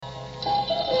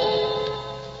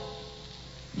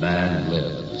Man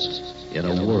lives in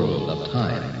a world of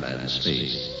time and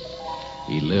space.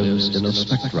 He lives in a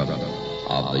spectrum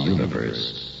of the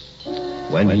universe.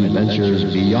 When he ventures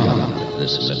beyond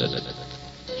this limit,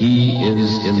 he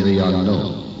is in the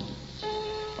unknown,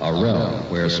 a realm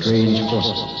where strange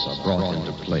forces are brought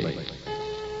into play.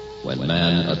 When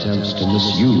man attempts to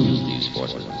misuse these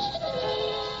forces,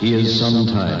 he is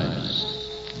sometimes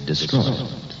destroyed.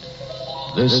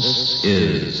 This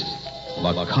is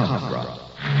Macabre.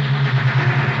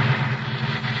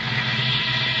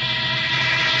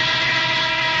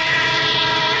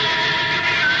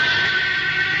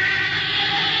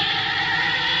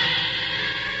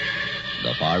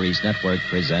 The Far East Network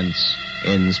presents,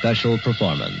 in special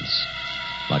performance,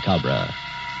 Macabre.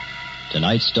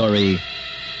 Tonight's story,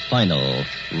 Final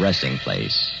Resting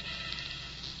Place.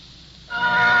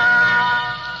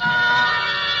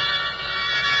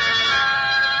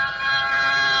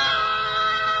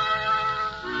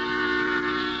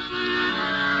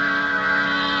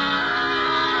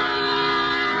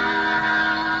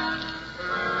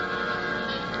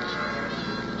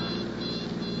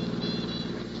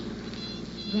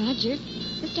 Roger,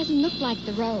 this doesn't look like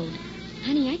the road.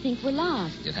 Honey, I think we're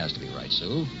lost. It has to be right,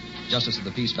 Sue. Justice of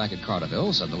the Peace back at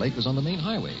Carterville said the lake was on the main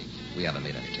highway. We haven't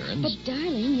made any turns. But,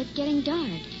 darling, it's getting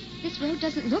dark. This road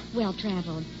doesn't look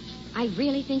well-traveled. I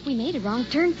really think we made a wrong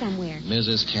turn somewhere.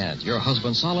 Mrs. Kent, your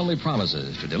husband solemnly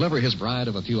promises to deliver his bride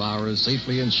of a few hours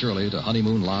safely and surely to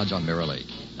Honeymoon Lodge on Mirror Lake.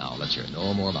 Now, let's hear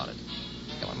no more about it.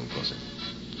 Come on, move closer.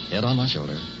 Head on my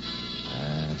shoulder.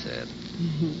 That's it.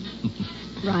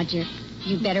 Roger,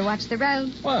 you better watch the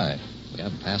road. Why? We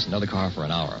haven't passed another car for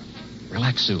an hour.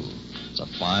 Relax, Sue. It's a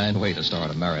fine way to start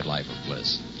a married life of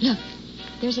bliss. Look,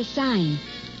 there's a sign.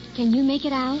 Can you make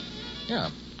it out?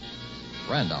 Yeah.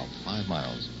 Randolph, 5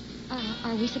 miles.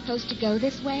 Are we supposed to go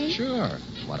this way? Sure.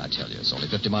 What'd I tell you? It's only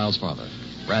 50 miles farther.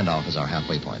 Randolph is our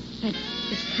halfway point. But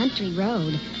this country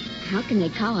road, how can they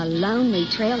call a lonely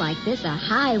trail like this a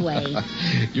highway?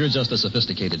 You're just a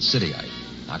sophisticated cityite.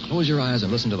 Now close your eyes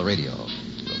and listen to the radio.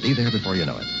 We'll be there before you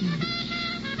know it.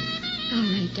 All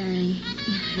right, darling.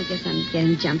 I guess I'm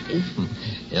getting jumpy.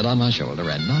 Head on my shoulder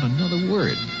and not another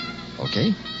word.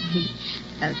 Okay?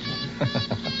 Okay.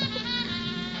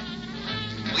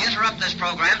 We interrupt this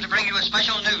program to bring you a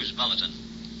special news bulletin.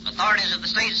 Authorities of the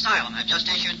state asylum have just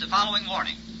issued the following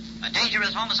warning. A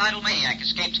dangerous homicidal maniac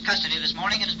escaped custody this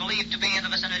morning and is believed to be in the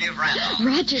vicinity of Randolph.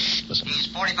 Roger. Listen. He's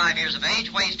 45 years of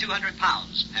age, weighs 200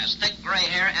 pounds, has thick gray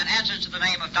hair, and answers to the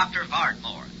name of Dr.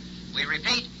 Vardmore. We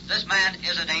repeat, this man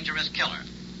is a dangerous killer.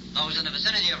 Those in the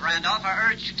vicinity of Randolph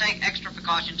are urged to take extra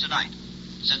precaution tonight.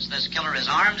 Since this killer is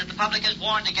armed, the public is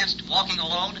warned against walking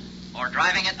alone or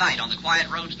driving at night on the quiet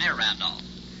roads near Randolph.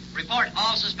 Report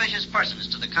all suspicious persons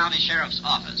to the county sheriff's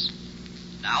office.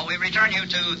 Now we return you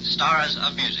to Stars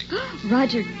of Music.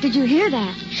 Roger, did you hear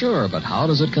that? Sure, but how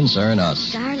does it concern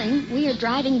us? Darling, we are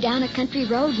driving down a country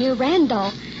road near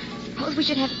Randolph. Suppose we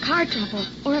should have car trouble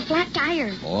or a flat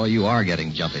tire. Oh, you are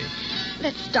getting jumpy.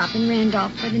 Let's stop in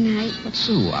Randolph for the night. But,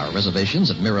 Sue, our reservations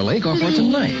at Mirror Lake are for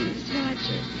tonight. Please,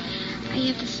 Roger. I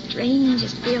have the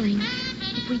strangest feeling.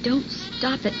 If we don't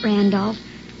stop at Randolph,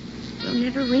 we'll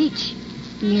never reach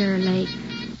Mirror Lake.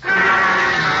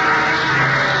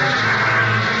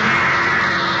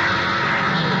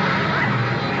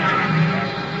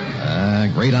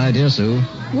 Great idea, Sue.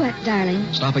 What,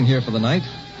 darling? Stopping here for the night?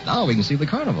 Now we can see the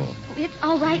carnival. It's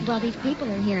all right while these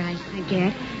people are here, I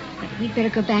guess. But we'd better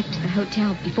go back to the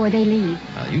hotel before they leave.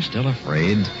 Are you still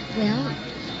afraid? Well,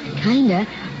 kinda.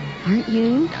 Aren't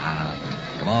you?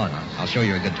 Come on. I'll show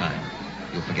you a good time.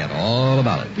 You'll forget all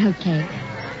about it. Okay.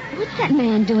 What's that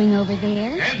man doing over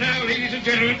there? And now, ladies and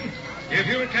gentlemen, if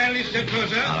you'll kindly step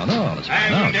closer, I don't know. Let's I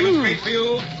find will out. demonstrate for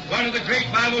you one of the great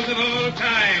marvels of all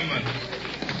time.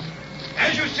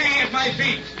 As you see at my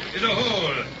feet is a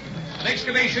hole, an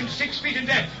excavation 6 feet in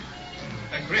depth,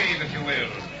 a grave, if you will.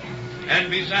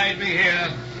 And beside me here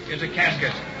is a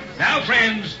casket. Now,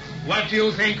 friends, what do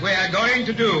you think we are going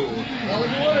to do?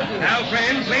 Now,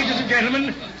 friends, ladies and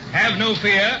gentlemen, have no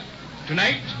fear.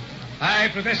 Tonight, I,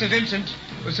 Professor Vincent,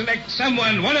 will select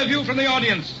someone, one of you from the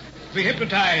audience, to be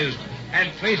hypnotized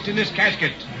and placed in this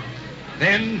casket.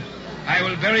 Then I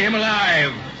will bury him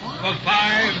alive for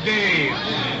 5 days.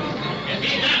 If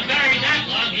he's not buried that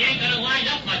long, he ain't going to wind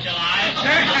up much alive.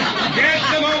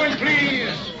 Just a moment,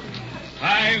 please.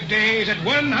 5 days at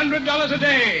 $100 a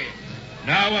day.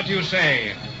 Now, what do you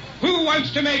say? Who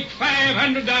wants to make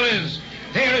 $500?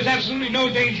 There is absolutely no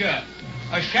danger.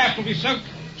 A shaft will be sunk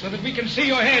so that we can see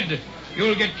your head.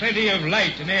 You'll get plenty of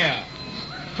light and air.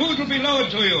 Food will be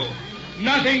lowered to you.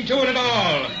 Nothing to it at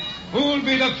all. Who'll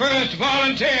be the first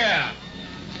volunteer?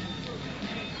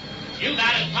 You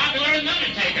got as popular as an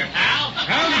undertaker, pal.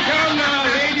 Come now,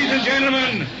 ladies and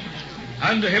gentlemen.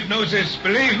 Under hypnosis,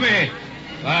 believe me,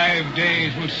 5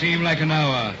 days will seem like an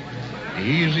hour. The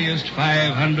easiest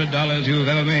 $500 you've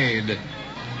ever made.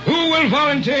 Who will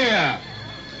volunteer?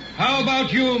 How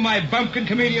about you, my bumpkin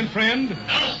comedian friend?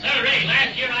 No, sirree.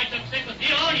 Last year I took sick with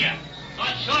pneumonia.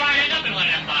 Thought sure I'd end up in one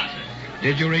of them boxes.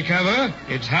 Did you recover?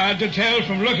 It's hard to tell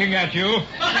from looking at you.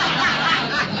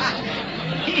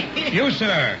 You,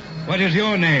 sir, what is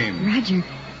your name? Roger,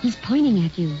 he's pointing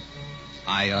at you.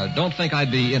 I don't think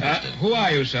I'd be interested. Who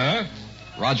are you, sir?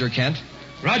 Roger Kent?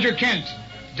 Roger Kent.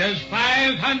 Does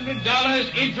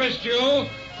 $500 interest you?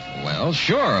 Well,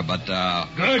 sure, but,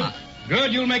 Good.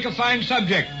 Good, you'll make a fine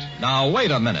subject. Now,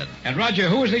 wait a minute. And, Roger,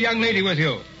 who is the young lady with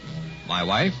you? My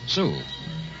wife, Sue.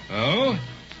 Oh?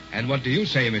 And what do you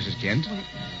say, Mrs. Kent?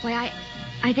 Why,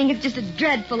 I think it's just a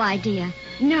dreadful idea.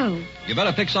 No, You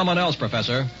better pick someone else,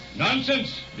 Professor.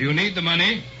 Nonsense. Do you need the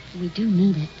money? we do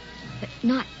need it. But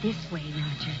not this way,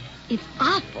 Roger. It's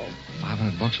awful.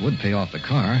 $500 would pay off the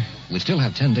car. We still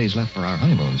have 10 days left for our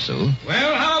honeymoon, Sue.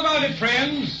 Well, how about it,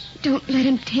 friends? Don't let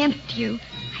him tempt you.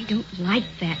 I don't like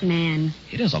that man.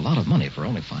 It is a lot of money for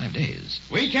only 5 days.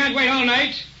 We can't wait all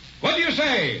night. What do you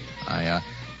say?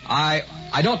 I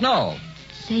don't know.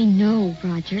 Say no,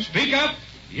 Roger. Speak up.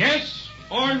 Yes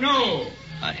or no?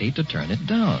 I'd hate to turn it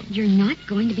down. You're not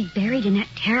going to be buried in that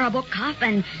terrible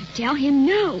coffin. Tell him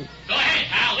no. Go ahead,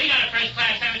 pal. We got a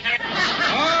first-class cemetery.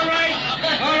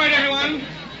 All right, everyone.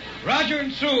 Roger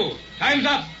and Sue, time's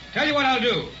up. Tell you what I'll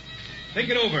do. Think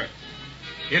it over.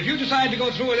 If you decide to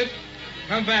go through with it,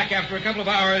 come back after a couple of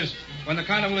hours when the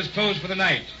carnival is closed for the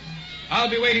night. I'll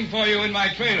be waiting for you in my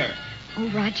trailer. Oh,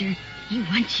 Roger, he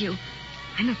wants you.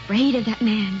 I'm afraid of that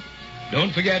man.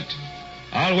 Don't forget,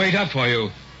 I'll wait up for you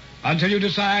until you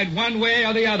decide one way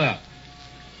or the other.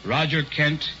 Roger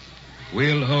Kent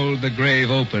will hold the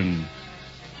grave open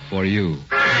for you.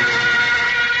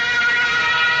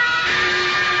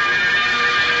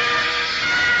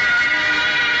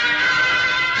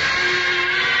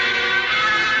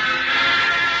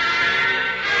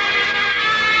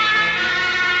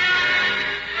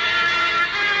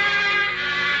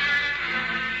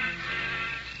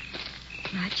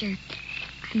 Roger,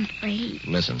 I'm afraid.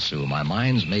 Listen, Sue, my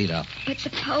mind's made up. But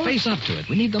suppose... Face up to it.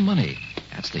 We need the money.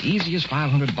 That's the easiest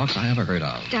 $500 I ever heard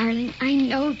of. Darling, I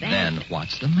know that. Then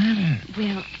what's the matter?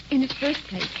 Well, in the first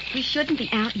place, we shouldn't be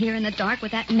out here in the dark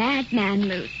with that madman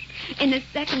loose. In the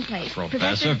second place...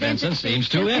 Professor Vincent seems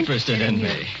too interested in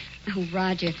me. Oh,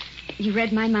 Roger, you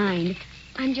read my mind.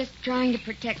 I'm just trying to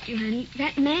protect you, honey.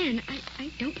 That man,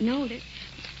 I don't know. There's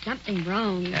something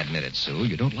wrong. Admit it, Sue.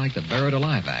 You don't like the buried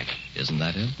alive act. Isn't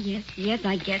that it? Yes,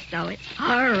 I guess so. It's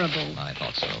horrible. I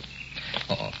thought so.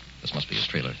 Uh-oh. This must be his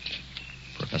trailer.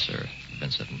 Professor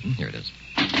Vincent. Here it is.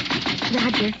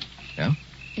 Roger. Yeah?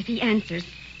 If he answers,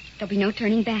 there'll be no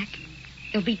turning back.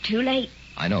 It'll be too late.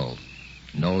 I know.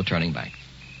 No turning back.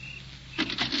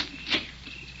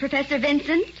 Professor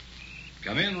Vincent,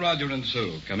 Come in, Roger and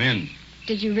Sue. Come in.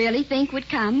 did you really think we'd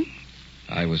come?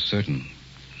 I was certain.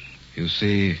 You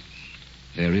see,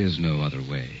 there is no other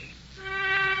way.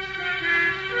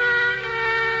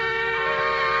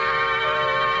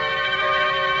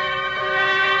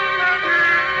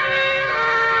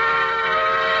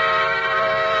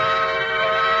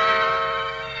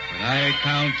 When I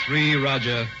count 3,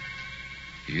 Roger,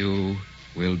 you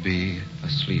will be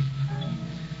asleep.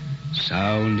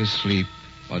 Sound asleep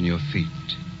on your feet.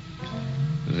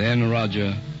 Then,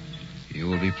 Roger, you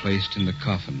will be placed in the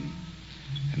coffin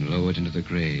and lowered into the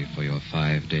grave for your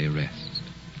 5-day rest.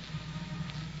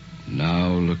 Now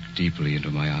look deeply into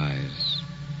my eyes.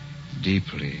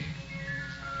 Deeply.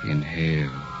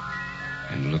 Inhale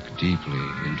and look deeply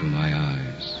into my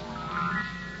eyes.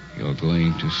 You're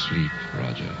going to sleep,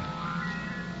 Roger.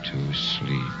 To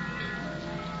sleep.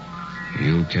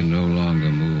 You can no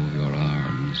longer move your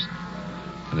arms.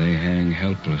 They hang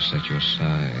helpless at your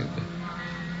side.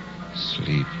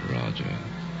 Sleep, Roger.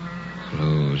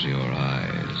 Close your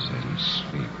eyes and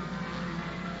sleep.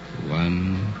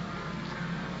 1,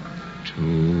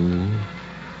 2.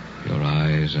 Your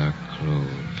eyes are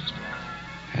closed.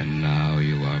 And now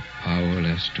you are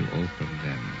powerless to open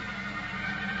them.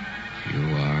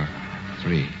 You are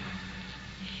 3.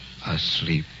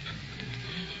 Asleep.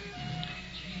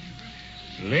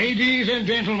 Ladies and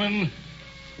gentlemen,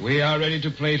 we are ready to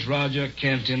place Roger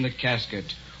Kent in the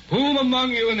casket. Whom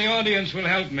among you in the audience will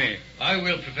help me? I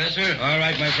will, Professor. All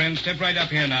right, my friend, step right up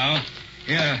here now.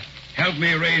 Here, help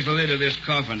me raise the lid of this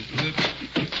coffin.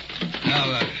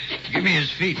 Now, give me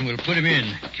his feet and we'll put him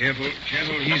in. Careful.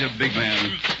 He's a big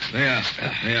man. There.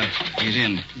 He's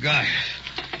in. Gosh,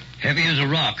 heavy as a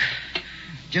rock.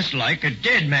 just like a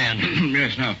dead man.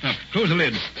 Yes, now, close the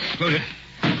lid. Close it.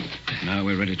 Now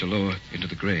we're ready to lower into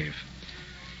the grave.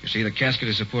 You see, the casket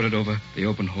is supported over the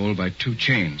open hole by 2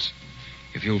 chains.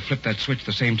 If you'll flip that switch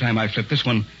the same time I flip this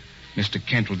one, Mr.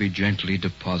 Kent will be gently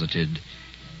deposited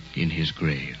in his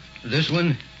grave. This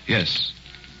one? Yes.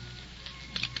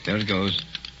 There it goes.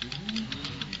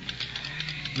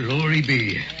 Glory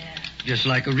be. Just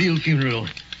like a real funeral.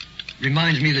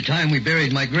 Reminds me of the time we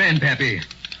buried my grandpappy.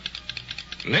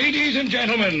 Ladies and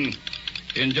gentlemen,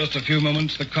 in just a few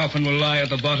moments, the coffin will lie at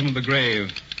the bottom of the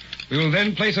grave. We will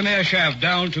then place an air shaft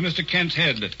down to Mr. Kent's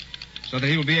head so that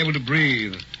he will be able to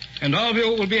breathe. And all of you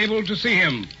will be able to see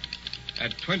him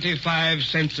at 25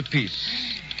 cents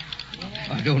apiece.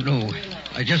 I don't know.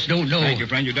 I just don't know. Thank you,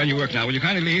 friend. You've done your work now. Will you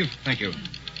kindly leave? Thank you.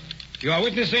 You are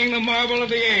witnessing the marvel of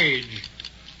the age.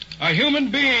 A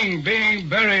human being being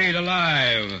buried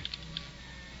alive.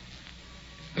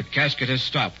 The casket has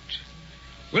stopped.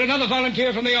 Will another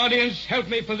volunteer from the audience help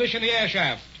me position the air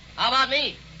shaft? How about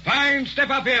me? Fine. Step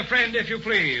up here, friend, if you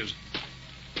please.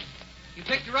 You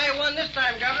picked the right one this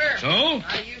time, Governor. So?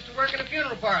 I used to work in a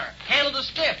funeral parlor. Handled the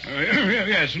stiffs.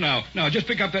 Yes, now, just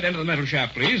pick up that end of the metal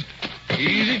shaft, please.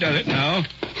 Easy does it. Now,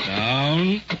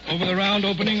 down over the round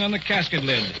opening on the casket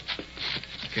lid.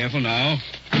 Careful now.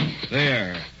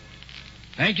 There.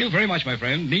 Thank you very much, my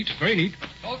friend. Neat, very neat.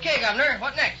 Okay, Governor.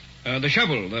 What next? The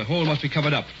shovel. The hole must be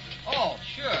covered up. Oh,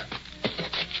 sure.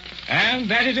 And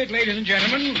that is it, ladies and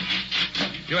gentlemen.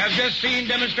 You have just seen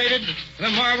demonstrated the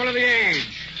marvel of the age.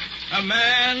 A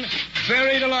man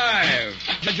buried alive.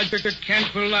 Mr.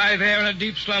 Kent will lie there in a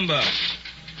deep slumber,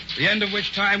 the end of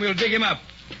which time we'll dig him up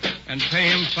and pay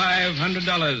him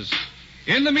 $500.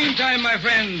 In the meantime, my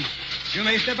friends, you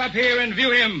may step up here and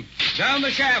view him down the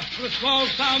shaft for a small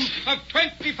sum of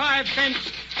 25 cents,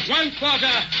 1/4,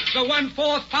 the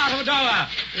 1/4 part of $1.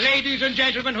 Ladies and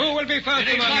gentlemen, who will be first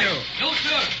among you? No,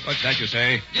 sir. What's that you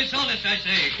say? Dishonest, I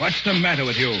say. What's the matter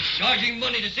with you? Charging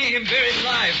money to see him buried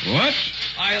alive. What?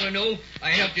 I ought to know. I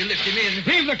helped you lift him in.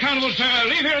 Leave the carnival, sir.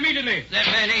 Leave here immediately. That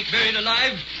man ain't buried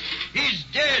alive. He's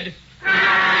dead.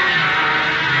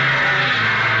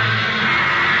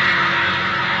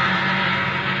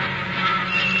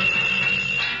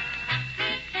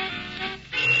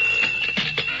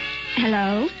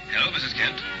 Hello? Hello, Mrs.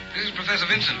 Kent. This is Professor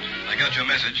Vincent. I got your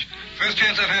message. First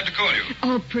chance I've had to call you.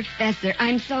 Oh, Professor,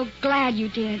 I'm so glad you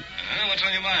did. What's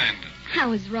on your mind?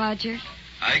 How is Roger?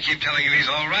 I keep telling you he's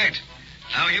all right.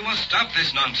 Now you must stop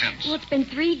this nonsense. Well, it's been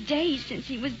 3 days since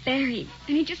he was buried,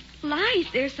 and he just lies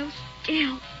there so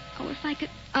still. Oh, if I could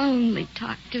only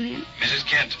talk to him. Mrs.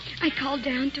 Kent. I called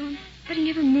down to him, but he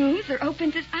never moves or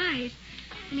opens his eyes.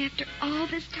 And after all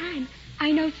this time, I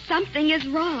know something is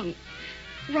wrong.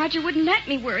 Roger wouldn't let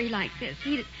me worry like this.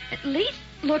 He'd at least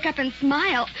look up and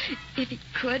smile, if he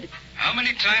could. How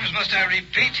many times must I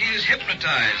repeat he is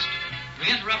hypnotized? We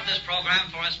interrupt this program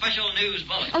for a special news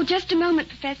bulletin. Oh, just a moment,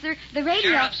 Professor. The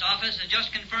radio... Sheriff's office has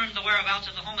just confirmed the whereabouts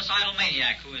of the homicidal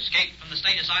maniac who escaped from the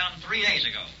state asylum 3 days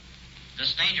ago.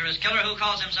 This dangerous killer who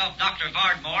calls himself Dr.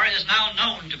 Vardmore is now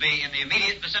known to be in the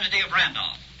immediate vicinity of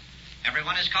Randolph.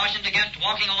 Everyone is cautioned against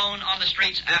walking alone on the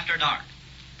streets after dark.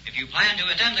 If you plan to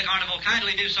attend the carnival,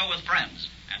 kindly do so with friends,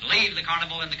 and leave the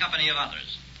carnival in the company of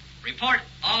others. Report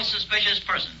all suspicious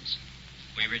persons.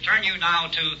 We return you now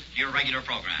to your regular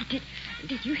program.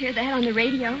 Did you hear that on the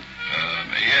radio?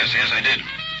 Yes, I did.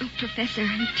 Oh, Professor,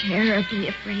 I'm terribly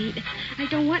afraid. I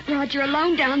don't want Roger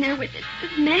alone down there with this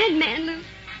madman loose.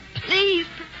 Please,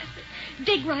 Professor,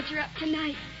 dig Roger up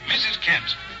tonight. Mrs.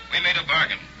 Kent, we made a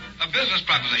bargain, a business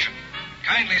proposition.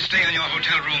 Kindly stay in your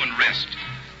hotel room and rest.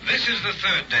 This is the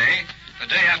 3rd day. The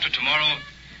day after tomorrow,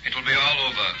 it will be all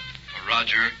over for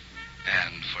Roger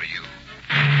and for you.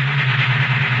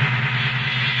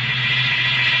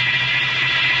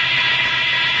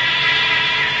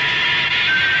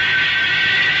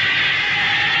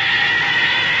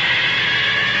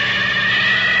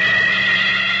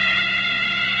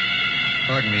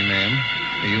 Pardon me, ma'am.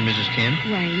 Are you Mrs. Kent?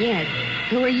 Why, yes.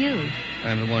 Who are you?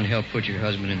 I'm the one who helped put your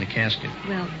husband in the casket.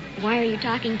 Well, why are you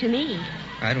talking to me?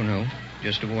 I don't know.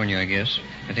 Just to warn you, I guess.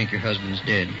 I think your husband's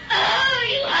dead. Oh,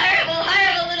 you horrible,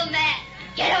 horrible little man.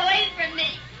 Get away from me.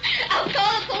 I'll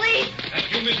call the police.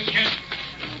 That's you, Mrs. Kent.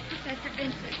 Oh, Professor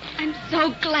Vincent, I'm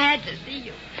so glad to see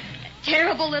you. That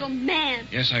terrible little man.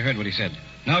 Yes, I heard what he said.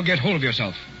 Now get hold of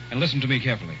yourself and listen to me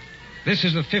carefully. This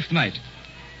is the 5th night.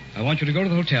 I want you to go to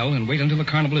the hotel and wait until the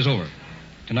carnival is over.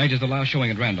 Tonight is the last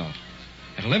showing at Randolph.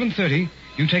 At 11:30,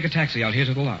 you take a taxi out here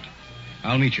to the lot.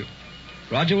 I'll meet you.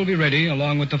 Roger will be ready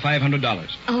along with the $500.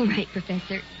 All right,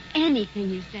 Professor. Anything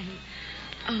you say.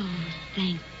 Oh,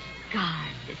 thank God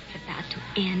this is about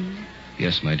to end.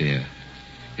 Yes, my dear.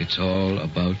 It's all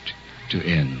about to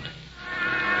end.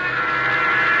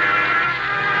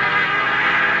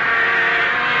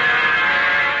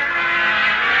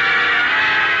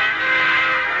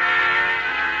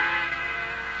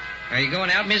 Are you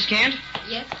going out, Miss Kent?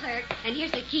 Yes, clerk. And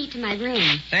here's the key to my room.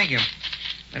 Thank you.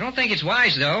 I don't think it's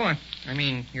wise, though. I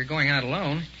mean, you're going out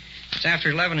alone. It's after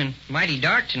 11 and mighty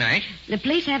dark tonight. The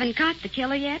police haven't caught the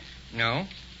killer yet? No.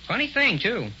 Funny thing,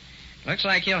 too. Looks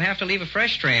like he'll have to leave a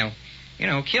fresh trail. You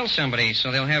know, kill somebody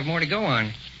so they'll have more to go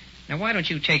on. Now, why don't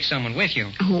you take someone with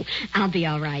you? Oh, I'll be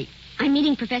all right. I'm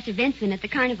meeting Professor Vincent at the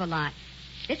carnival lot.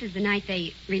 This is the night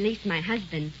they released my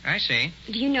husband. I see.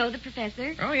 Do you know the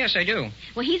professor? Oh, yes, I do.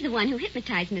 Well, he's the one who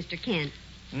hypnotized Mr. Kent.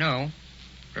 No.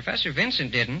 Professor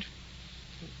Vincent didn't.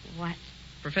 What?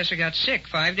 Professor got sick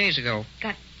 5 days ago.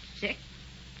 Got sick?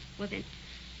 Well, then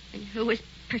who was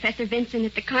Professor Vincent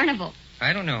at the carnival?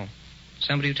 I don't know.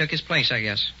 Somebody who took his place, I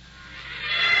guess.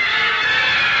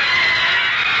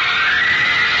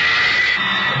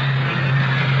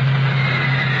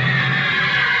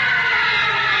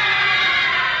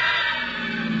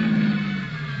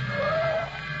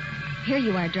 Here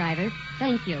you are, driver.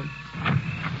 Thank you.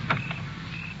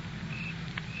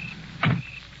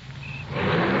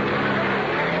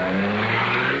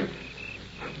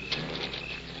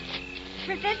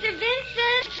 Professor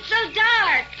Vincent, it's so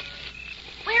dark.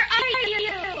 Where are you?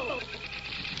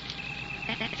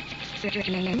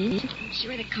 I'm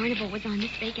sure the carnival was on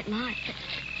this vacant lot, but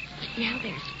now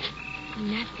there's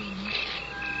nothing.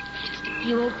 Just a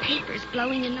few old papers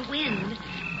blowing in the wind.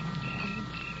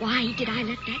 Why did I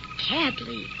let that cab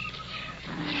leave?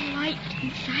 No light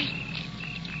in sight.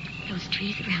 Those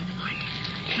trees around the lot.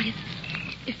 What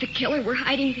if the killer were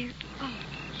hiding there? Oh,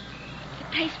 the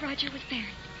place Roger was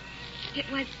buried. It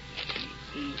was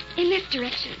in this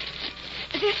direction.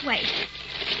 This way.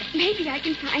 Maybe I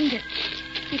can find it.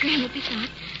 And Grandma picked out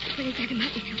where they dug him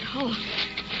up and filled the hole.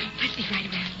 Must be right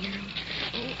around here.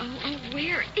 Oh,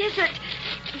 where is it?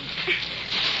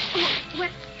 Oh,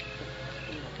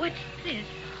 what's this?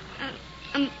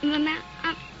 A mount.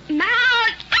 Ah! No.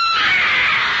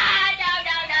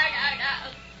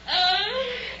 Oh,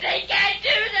 they can't do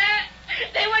that.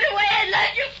 They went away and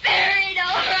left you buried.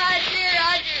 Oh, Roger.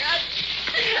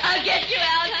 I'll get you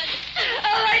out, honey.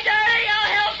 Oh, my darling,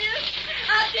 I'll help you.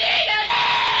 I'll dig.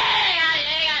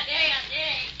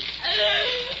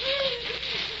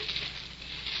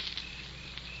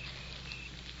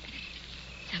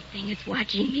 Something is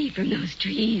watching me from those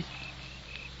trees.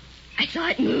 I saw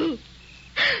it move.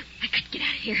 I could get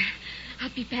out of here. I'll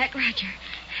be back, Roger.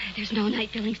 There's an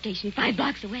all-night filling station 5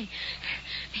 blocks away.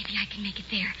 Maybe I can make it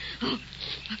there. Oh,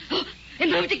 it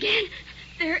moved again.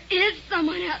 There is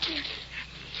someone out there.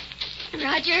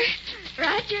 Roger,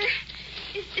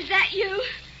 is that you?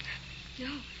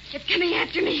 No, it's coming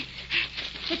after me.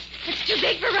 It's too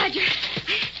big for Roger.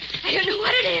 I don't know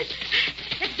what it is.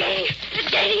 It's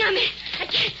gaining on me. I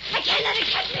can't let it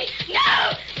catch me.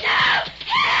 No, help!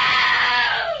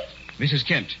 Mrs.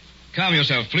 Kent, calm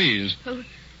yourself, please. Who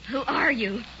are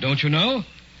you? Don't you know?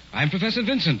 I'm Professor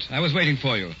Vincent. I was waiting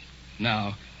for you.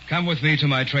 Now, come with me to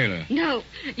my trailer. No,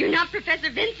 you're not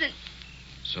Professor Vincent.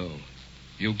 So,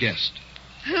 you guessed.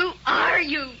 Who are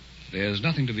you? There's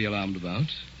nothing to be alarmed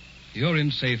about. You're in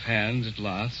safe hands at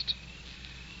last.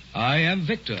 I am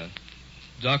Victor.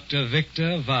 Dr.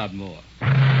 Victor Vardmore.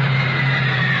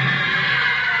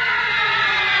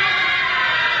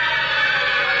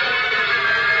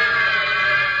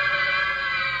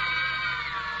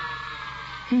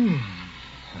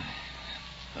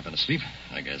 I've been asleep,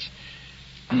 I guess.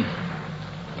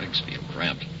 Legs feel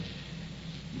cramped.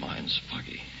 Mind's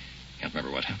foggy. Can't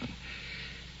remember what happened.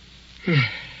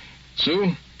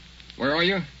 Sue, where are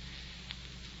you?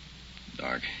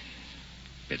 Dark.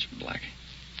 Pitch black.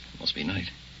 Must be night.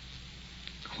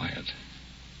 Quiet.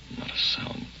 Not a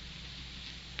sound.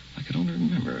 I could only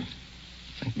remember.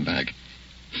 Think back.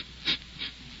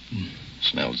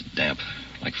 Smells damp,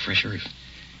 like fresh earth.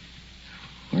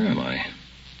 Where am I?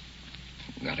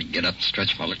 Gotta get up and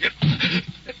stretch my leg.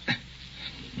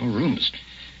 No rooms.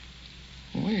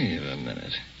 Wait a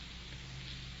minute.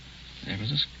 There was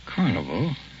this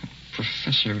carnival.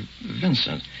 Professor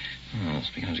Vincent. Oh, it's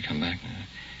beginning to come back now.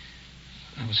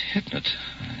 I was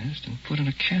hypnotized and put in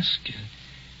a casket.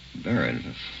 Buried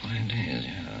for 5 days,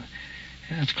 yeah.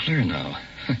 Yeah, it's clear now.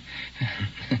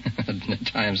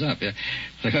 Time's up, yeah.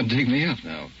 They're going to dig me up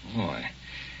now. Boy.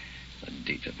 The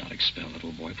deep hypnotic spell that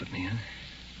little boy put me in.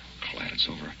 Glad it's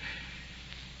over.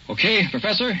 Okay,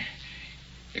 Professor.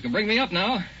 You can bring me up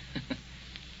now.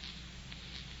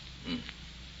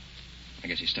 I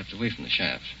guess he stepped away from the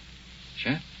shaft.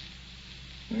 Shaft?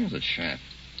 Where's the shaft?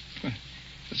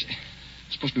 Let's see.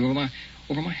 It's supposed to be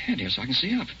over my head here so I can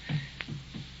see up.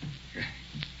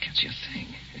 Can't see a thing.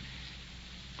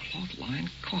 Cloth-lined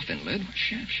coffin lid where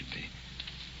shaft should be.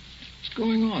 What's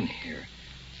going on here?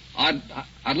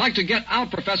 I'd like to get out,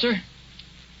 Professor.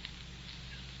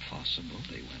 Possible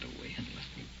they went away and left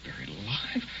me buried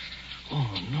alive?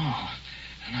 Oh, no.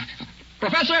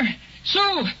 Professor!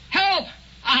 Sue! Help!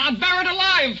 I'm buried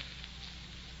alive!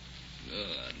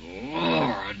 Good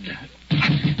Lord.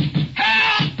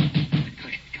 Help!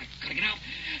 Gotta get out.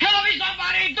 Help me,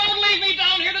 somebody! Don't leave me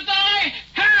down here to die!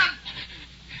 Help!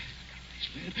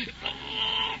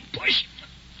 Push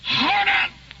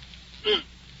harder!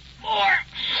 More!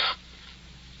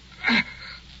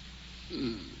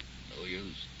 No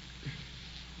use.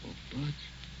 Oh, budge.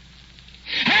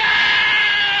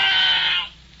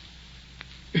 Help!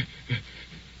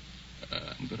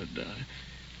 I'm gonna die.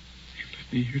 You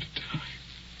left me here to die.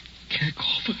 Can't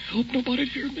call for help. Nobody'd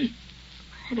hear me.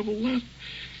 Carnival left.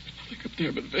 Nothing up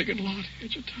there but vacant lot,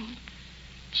 edge of town.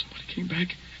 If somebody came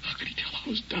back, how could he tell I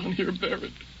was down here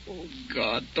buried? Oh,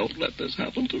 God, don't let this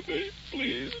happen to me,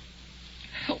 please.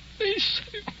 Help me,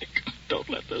 save me. God, don't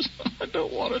let this. I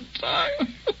don't want to die.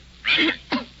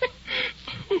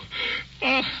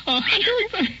 I'm hearing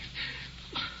things.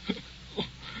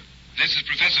 This is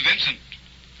Professor Vincent.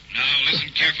 Now listen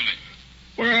carefully.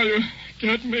 Where are you?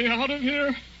 Get me out of here.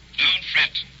 Don't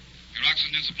fret. Your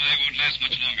oxygen supply won't last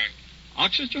much longer.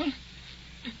 Oxygen?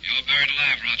 You're buried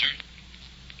alive, Roger.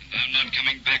 And I'm not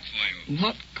coming back for you.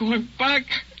 Not going back?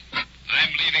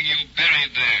 I'm leaving you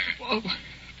buried there. Well,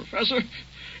 Professor,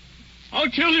 I'll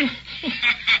kill you. Now,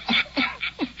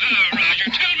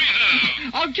 Roger, tell me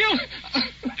how. I'll kill...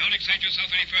 Don't excite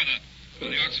yourself any further.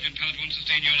 The oxygen pellet won't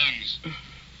sustain your lungs.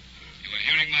 You are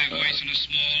hearing my voice in a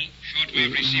small,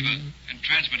 shortwave receiver and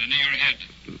transmitter near your head.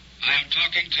 I am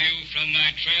talking to you from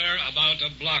my trailer about a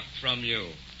block from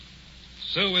you.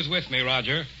 Sue is with me,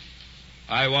 Roger.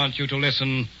 I want you to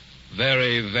listen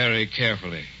very, very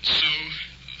carefully. Sue,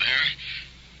 there?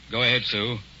 Go ahead,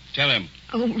 Sue. Tell him.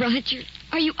 Oh, Roger,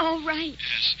 are you all right?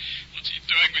 Yes. What's he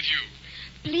doing with you?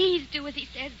 Please do as he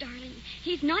says, darling.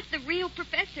 He's not the real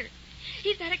professor.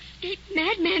 He's that escaped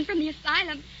madman from the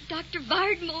asylum, Dr.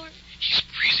 Vardmore. He's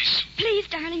crazy, Sue. Please,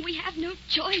 darling, we have no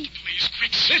choice. Please,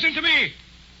 quick, Sue. Listen to me!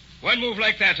 One move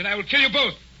like that, and I will kill you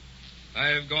both.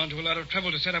 I've gone to a lot of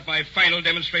trouble to set up my final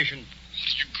demonstration. What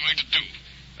are you going to do?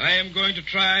 I am going to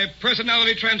try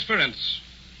personality transference.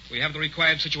 We have the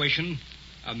required situation.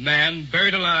 A man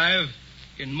buried alive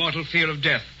in mortal fear of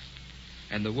death.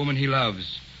 And the woman he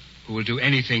loves, who will do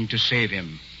anything to save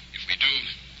him. If we do,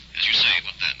 as you say,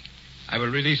 what then? I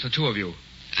will release the two of you.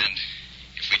 And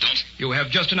if we don't? You have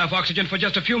just enough oxygen for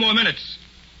just a few more minutes.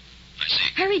 I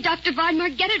see. Hurry, Dr. Vardmore.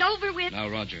 Get it over with. Now,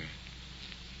 Roger,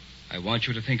 I want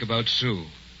you to think about Sue.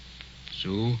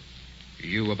 Sue,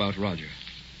 you about Roger.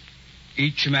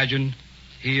 Each imagine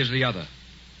he is the other.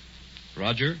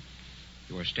 Roger,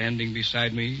 you are standing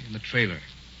beside me in the trailer.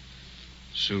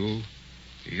 Sue,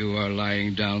 you are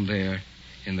lying down there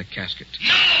in the casket.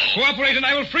 No! Cooperate and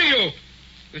I will free you.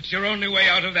 It's your only way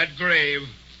out of that grave.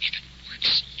 If it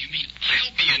works, you mean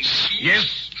I'll be in Sue?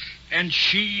 Yes, and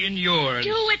she in yours.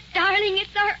 Do it, darling.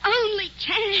 It's our only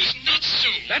chance. He's not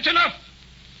Sue. That's enough.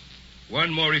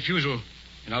 One more refusal,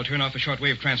 and I'll turn off the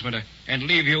shortwave transmitter and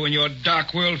leave you in your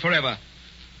dark world forever.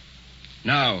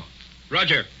 Now,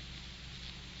 Roger,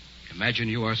 imagine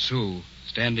you are Sue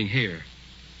standing here.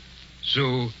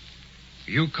 Sue,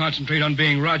 you concentrate on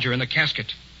being Roger in the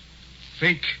casket.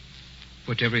 Think.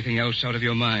 Put everything else out of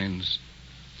your minds.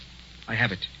 I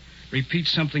have it. Repeat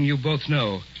something you both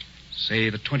know. Say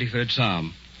the 23rd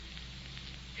Psalm.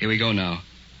 Here we go now.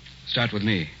 Start with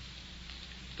me.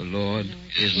 The Lord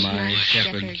is my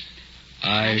shepherd.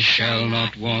 I shall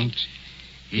not want.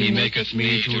 He maketh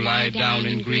me to lie down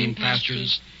in green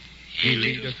pastures. He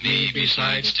leadeth me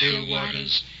beside still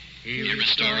waters. He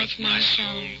restoreth my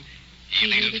soul. He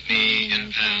leadeth me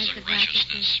in paths of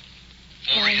righteousness.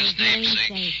 For his name's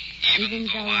sake, even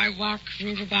though I walk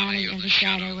through the valley of the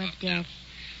shadow of death,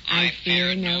 I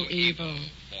fear no evil,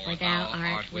 for thou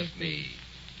art with me.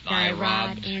 Thy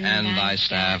rod and thy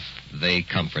staff, they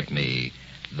comfort me.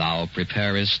 Thou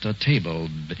preparest a table.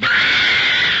 Roger,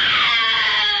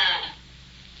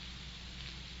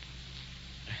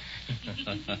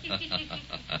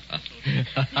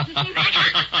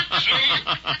 Sue,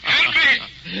 help me!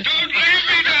 Don't leave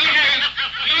me down here!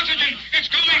 The oxygen, it's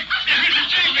going!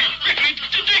 Save me! Quickly,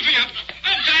 take me up!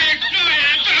 I'm dying! No,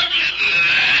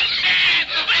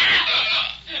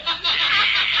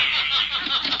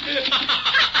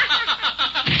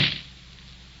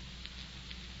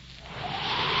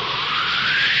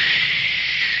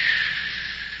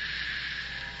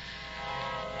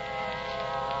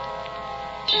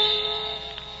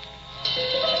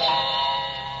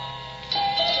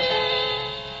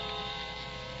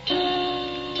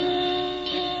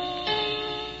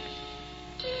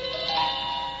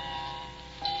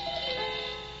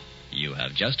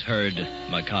 have just heard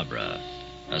Macabre,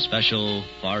 a special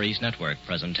Far East Network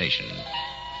presentation.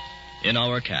 In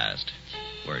our cast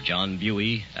were John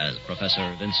Buey as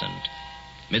Professor Vincent,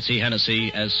 Mitzi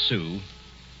Hennessy as Sue,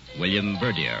 William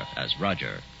Verdier as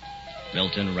Roger,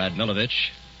 Milton Radmilovich,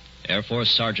 Air Force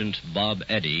Sergeant Bob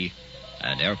Eddy,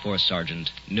 and Air Force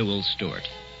Sergeant Newell Stewart.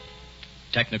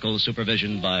 Technical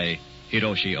supervision by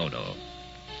Hiroshi Odo.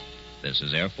 This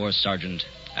is Air Force Sergeant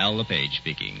Al LePage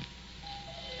speaking.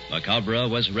 Macabre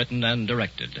was written and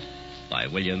directed by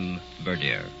William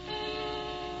Verdier.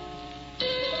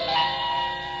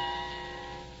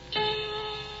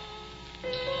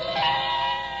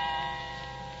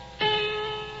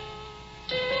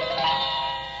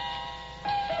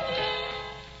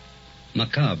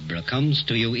 Macabre comes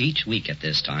to you each week at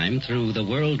this time through the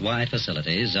worldwide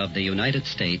facilities of the United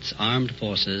States Armed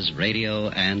Forces Radio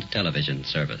and Television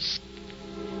Service.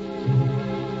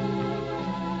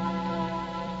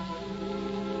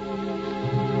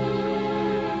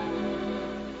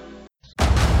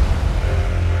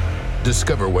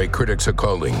 Discover why critics are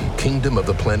calling Kingdom of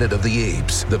the Planet of the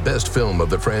Apes the best film of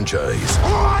the franchise.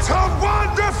 What a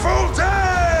wonderful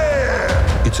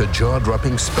day! It's a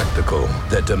jaw-dropping spectacle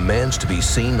that demands to be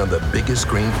seen on the biggest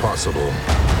screen possible.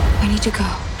 We need to go.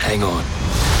 Hang on.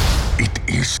 It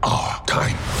is our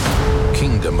time.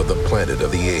 Kingdom of the Planet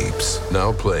of the Apes.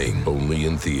 Now playing only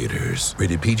in theaters.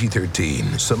 Rated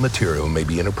PG-13. Some material may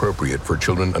be inappropriate for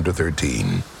children under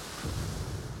 13.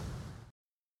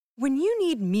 When you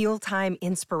need mealtime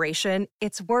inspiration,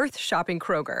 it's worth shopping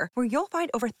Kroger, where you'll find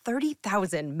over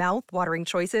 30,000 mouth-watering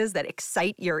choices that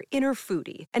excite your inner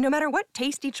foodie. And no matter what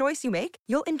tasty choice you make,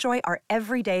 you'll enjoy our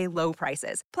everyday low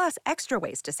prices, plus extra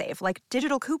ways to save, like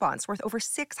digital coupons worth over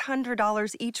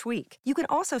 $600 each week. You can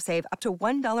also save up to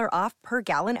 $1 off per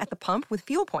gallon at the pump with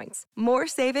fuel points. More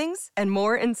savings and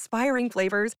more inspiring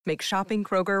flavors make shopping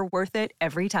Kroger worth it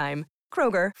every time.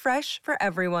 Kroger, fresh for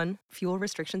everyone. Fuel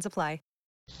restrictions apply.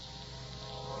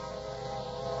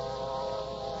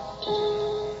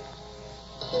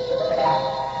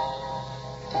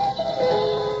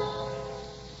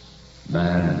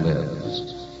 Man lives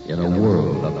in a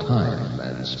world of time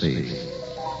and space.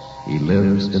 He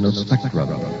lives in a spectrum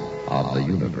of the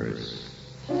universe.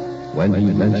 When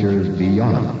he ventures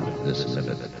beyond this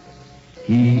limit,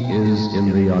 he is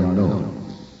in the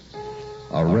unknown,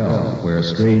 a realm where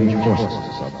strange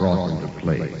forces are brought into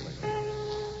play.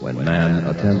 When man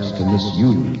attempts to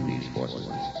misuse these forces,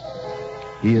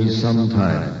 he is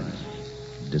sometimes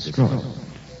destroyed.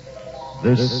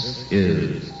 This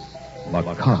is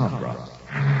Macabre.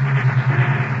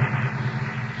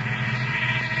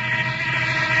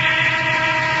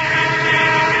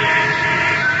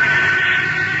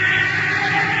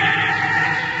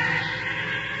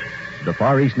 The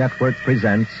Far East Network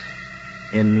presents,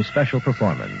 in special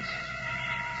performance,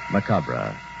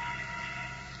 Macabre.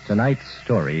 Tonight's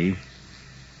story,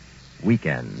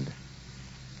 Weekend.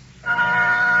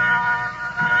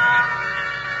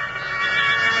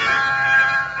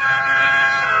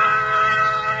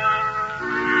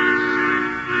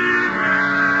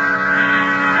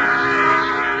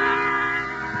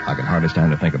 I can hardly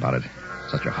stand to think about it.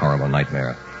 Such a horrible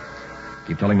nightmare.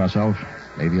 Keep telling myself,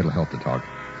 maybe it'll help to talk.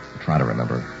 Try to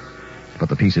remember. To put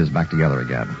the pieces back together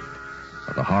again.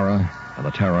 But the horror and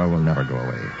the terror will never go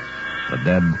away. The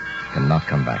dead cannot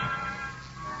come back.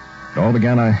 It all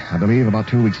began, I believe, about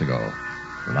 2 weeks ago.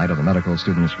 The night of the medical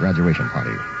students' graduation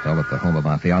party held at the home of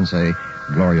my fiancée,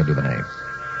 Gloria Dubonnet.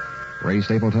 Ray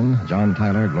Stapleton, John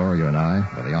Tyler, Gloria, and I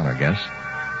were the honor guests.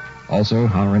 Also,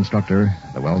 our instructor,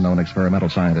 the well-known experimental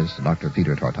scientist, Dr.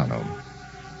 Peter Tortano.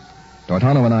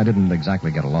 Tortano and I didn't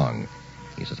exactly get along.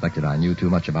 He suspected I knew too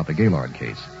much about the Gaylord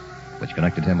case, which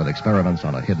connected him with experiments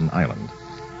on a hidden island.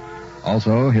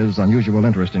 Also, his unusual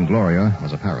interest in Gloria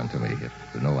was apparent to me, if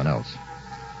to no one else,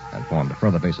 and formed a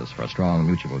further basis for a strong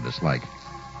mutual dislike.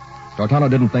 Tortano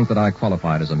didn't think that I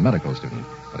qualified as a medical student,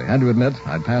 but he had to admit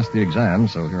I'd passed the exam,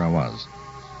 so here I was.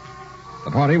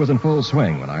 The party was in full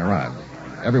swing when I arrived.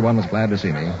 Everyone was glad to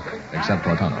see me, except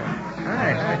Tortano.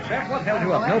 Hi, Jeff. What held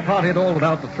you up? No party at all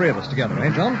without the three of us together,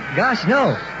 eh, John? Gosh,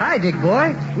 no. Hi, Dick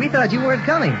boy. We thought you weren't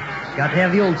coming. Got to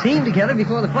have the old team together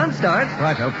before the fun starts.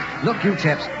 Right, Hope. Look, you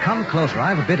chaps, come closer. I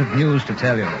have a bit of news to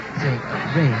tell you. Say,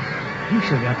 Ray, you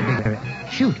sure got the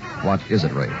big... Shoot. What is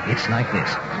it, Ray? It's like this.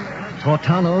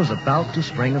 Tortano's about to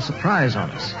spring a surprise on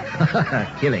us.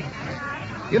 Killing.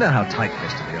 You know how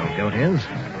tight-fisted the old goat is.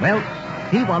 Well,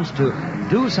 he wants to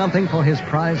do something for his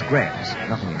prize grabs.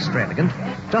 Nothing extravagant.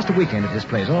 Just a weekend at his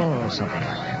place, or something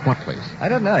like that. What place? I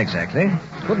don't know exactly.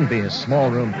 Couldn't be his small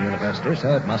room at the university,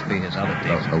 so it must be his other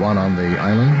deal. The one on the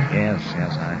island? Yes,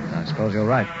 I suppose you're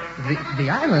right. The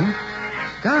island?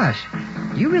 Gosh,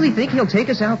 do you really think he'll take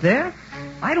us out there?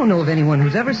 I don't know of anyone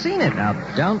who's ever seen it. Now,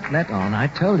 don't let on. I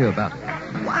told you about it.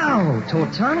 Wow,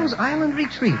 Tortano's Island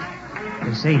Retreat.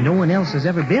 They say no one else has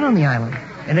ever been on the island,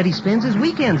 and that he spends his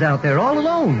weekends out there all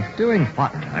alone. Doing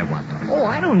what, I wonder? Oh,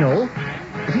 I don't know.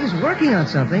 If he's working on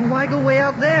something, why go way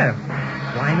out there?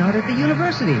 Why not at the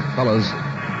university? Fellas,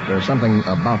 there's something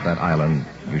about that island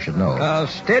you should know.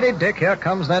 Steady, Dick. Here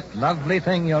comes that lovely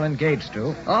thing you're engaged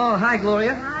to. Oh, hi,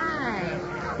 Gloria. Hi.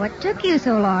 What took you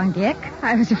so long, Dick?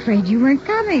 I was afraid you weren't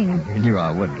coming. You knew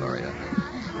I would, Gloria.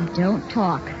 Don't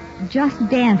talk. Just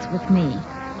dance with me.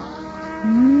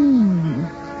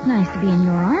 Nice to be in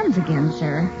your arms again,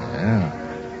 sir. Yeah.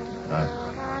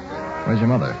 Where's your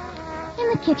mother? In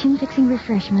the kitchen fixing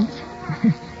refreshments.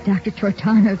 Dr.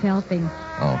 Tortano's helping.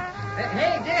 Oh.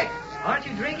 Hey, Dick, aren't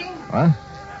you drinking? What?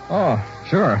 Oh,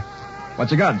 sure.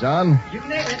 What you got, John? You can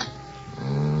name it.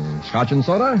 Scotch and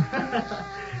soda?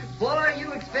 Boy, are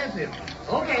you expensive.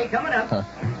 Okay, coming up.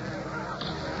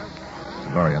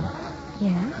 Gloria.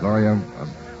 Yeah? Gloria,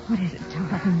 What is it,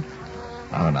 darling?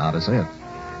 I don't know how to say it.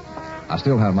 I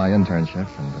still have my internship,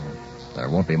 and there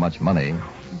won't be much money.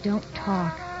 Don't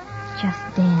talk. Just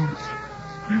dance.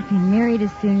 We'll be married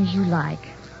as soon as you like.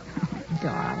 Oh,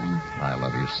 darling. I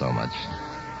love you so much.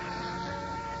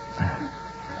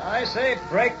 I say,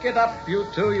 break it up, you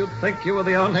two. You'd think you were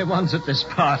the only ones at this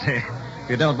party. If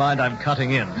you don't mind, I'm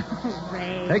cutting in.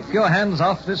 Ray. Take your hands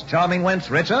off this charming wench,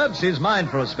 Richard. She's mine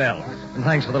for a spell. And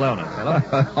thanks for the loaner, fellow.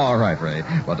 All right, Ray.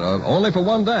 But only for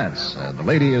one dance. The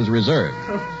lady is reserved.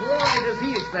 Boy, does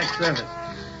he expect service.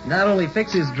 Not only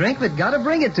fix his drink, but gotta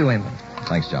bring it to him.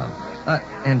 Thanks, John.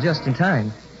 And just in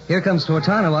time, here comes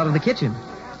Tortano out of the kitchen.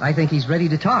 I think he's ready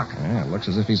to talk. Yeah, it looks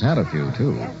as if he's had a few,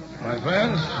 too. My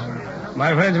friends,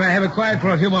 may I have it quiet for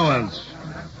a few moments?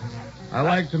 I'd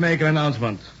like to make an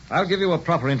announcement. I'll give you a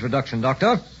proper introduction,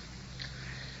 Doctor.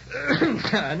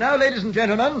 Now, ladies and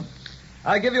gentlemen,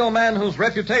 I give you a man whose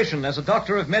reputation as a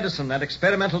doctor of medicine and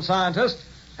experimental scientist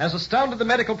has astounded the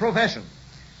medical profession.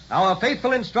 Our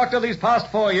faithful instructor these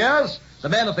past 4 years, the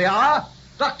man of the hour,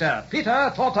 Dr.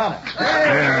 Peter Tortano.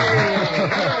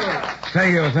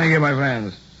 Thank you, my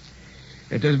friends.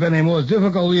 It has been a most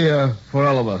difficult year for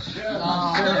all of us.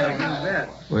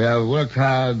 We have worked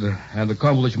hard and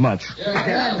accomplished much.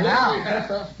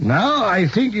 Now I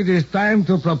think it is time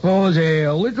to propose a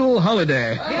little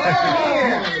holiday.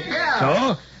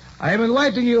 So, I am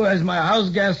inviting you as my house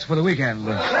guests for the weekend.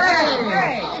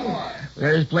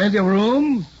 There is plenty of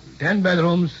room, 10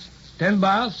 bedrooms, 10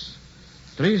 baths,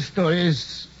 3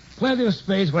 stories, plenty of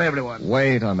space for everyone.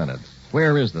 Wait a minute.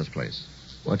 Where is this place?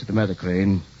 What's the matter,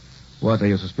 Crane? What are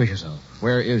you suspicious of?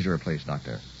 Where is your place,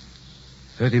 Doctor?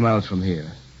 30 miles from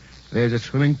here. There's a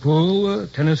swimming pool,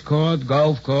 tennis court,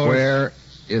 golf course. Where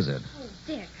is it? Oh,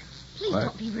 Dick, please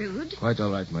don't be rude. Quite all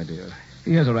right, my dear.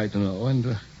 He has a right to know,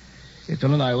 and it's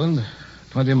on an island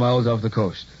 20 miles off the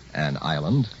coast. An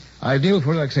island? Ideal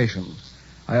for relaxation.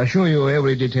 I assure you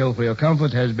every detail for your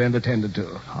comfort has been attended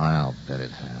to. I'll bet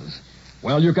it has.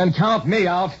 Well, you can count me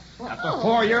out. After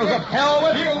 4 years of hell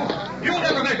with you, you'll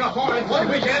never make a 4 in 1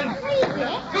 weekend. Please, Dick.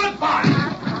 Goodbye.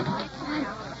 I'm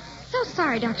so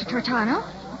sorry, Dr. Tortano.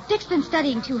 Dick's been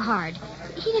studying too hard.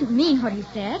 He didn't mean what he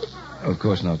said. Of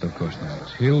course not.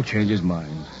 He'll change his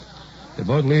mind. The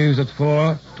boat leaves at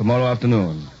 4 tomorrow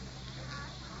afternoon.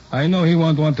 I know he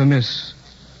won't want to miss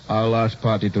our last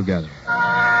party together.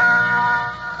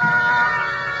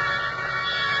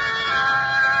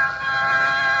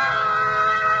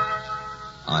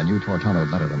 I knew Tortano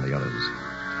better than the others.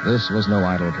 This was no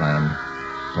idle plan.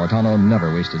 Tortano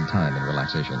never wasted time in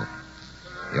relaxation.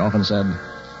 He often said,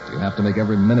 you have to make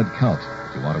every minute count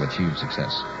if you want to achieve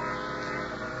success.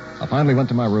 I finally went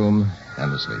to my room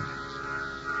and to sleep.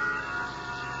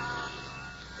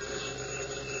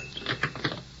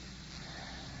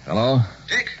 Hello?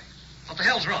 Dick, what the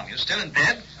hell's wrong? You still in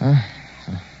bed?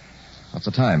 What's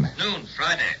the time? Noon,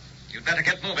 Friday. You'd better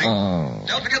get moving. Oh.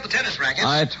 Don't forget the tennis rackets.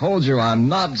 I told you I'm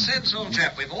not... Nonsense, old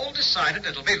chap. We've all decided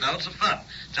it'll be loads of fun.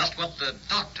 Just what the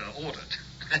doctor ordered.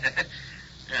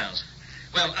 Yes.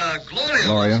 Well, Gloria...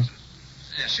 Gloria?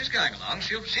 Yes, she's going along.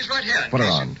 She's right here. Put her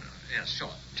on. Yes, sure.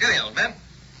 Cheerio, old man.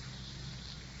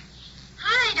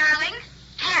 Hi, darling.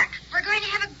 Pack, we're going to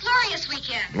have a glorious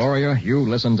weekend. Gloria, you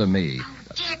listen to me. Oh,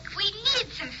 Dick, we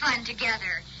need some fun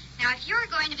together. Now, if you're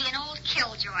going to be an old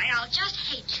killjoy, I'll just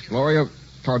hate you. Gloria,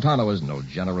 Tortano is no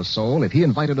generous soul. If he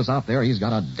invited us out there, he's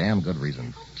got a damn good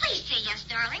reason. Oh, please say yes,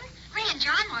 darling. Ray and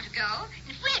John want to go. And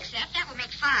if we accept, that will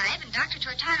make 5. And Dr.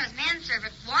 Tortano's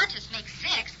manservant want us makes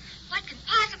 6. What could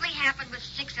possibly happen with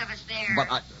 6 of us there?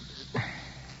 But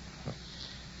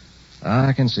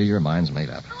I can see your mind's made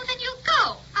up. Oh, then you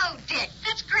go. Oh, Dick,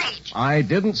 that's I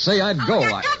didn't say I'd go.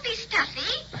 Now, don't be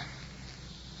stuffy.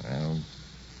 Well,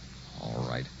 all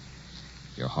right.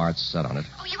 Your heart's set on it.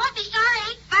 Oh, you won't be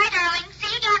sorry. Bye, darling.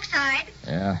 See you dockside.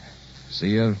 Yeah. See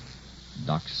you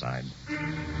dockside.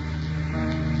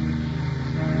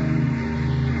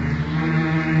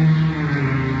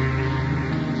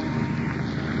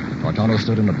 Tortano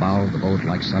stood in the bow of the boat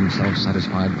like some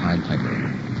self-satisfied Pied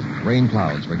Piper. Rain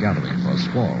clouds were gathering for a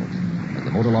squall as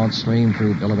the motor launch streamed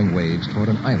through billowing waves toward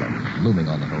an island looming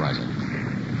on the horizon.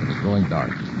 It was growing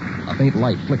dark. A faint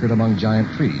light flickered among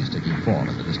giant trees, taking form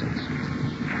in the distance.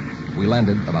 We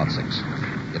landed about 6.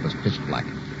 It was pitch black,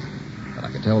 but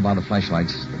I could tell by the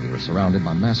flashlights that we were surrounded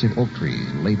by massive oak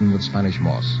trees laden with Spanish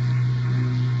moss.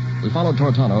 We followed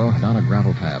Tortano down a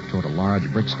gravel path toward a large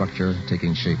brick structure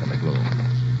taking shape in the gloom.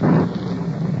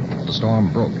 The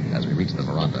storm broke as we reached the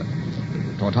veranda.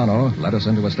 Tortano led us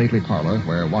into a stately parlor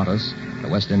where Wattis, the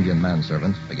West Indian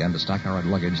manservant, began to stack our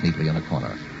luggage neatly in a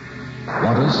corner.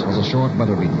 Wattis was a short,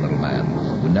 weather-beaten little man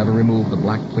who never removed the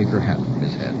black Quaker hat from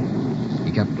his head.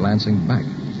 He kept glancing back,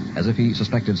 as if he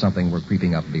suspected something were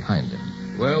creeping up behind him.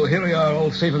 Well, here we are,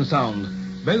 all safe and sound.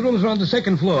 Bedrooms are on the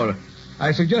second floor.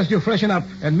 I suggest you freshen up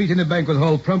and meet in the banquet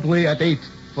hall promptly at 8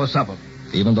 for supper.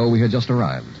 Even though we had just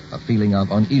arrived, a feeling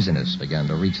of uneasiness began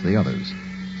to reach the others.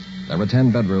 There were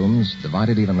 10 bedrooms,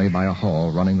 divided evenly by a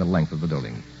hall running the length of the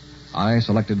building. I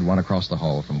selected one across the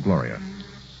hall from Gloria.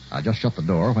 I just shut the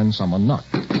door when someone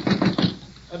knocked.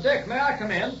 Dick, may I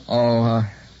come in? Oh,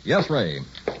 yes, Ray.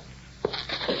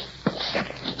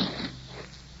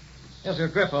 Here's your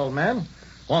grip, old man.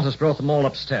 Wantus brought them all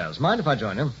upstairs. Mind if I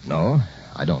join him? No,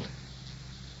 I don't.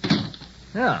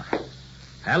 Yeah.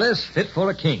 Palace fit for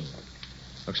a king.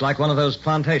 Looks like one of those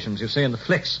plantations you see in the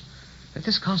flicks. But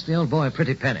this cost the old boy a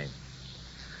pretty penny.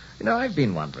 You know, I've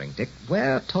been wondering, Dick,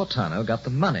 where Tortano got the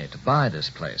money to buy this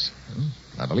place.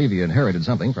 I believe he inherited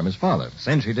something from his father.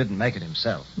 Since he didn't make it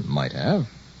himself. Might have.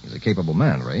 He's a capable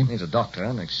man, Ray. He's a doctor,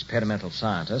 an experimental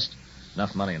scientist.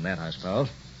 Enough money in that, I suppose.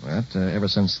 But ever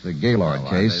since the Gaylord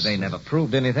case... They never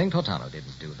proved anything. Tortano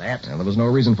didn't do that. Well, there was no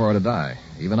reason for her to die.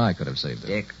 Even I could have saved her.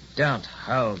 Dick, don't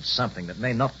hold something that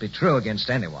may not be true against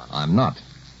anyone. I'm not.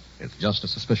 It's just a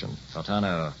suspicion.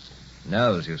 Tortano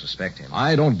knows you suspect him.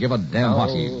 I don't give a damn what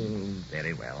he...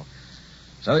 Very well.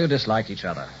 So you dislike each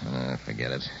other.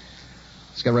 Forget it.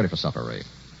 Let's get ready for supper, Ray.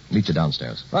 Meet you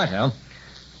downstairs. Right-o.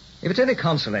 If it's any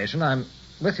consolation, I'm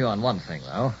with you on one thing,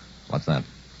 though. What's that?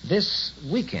 This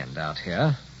weekend out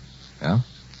here... Yeah?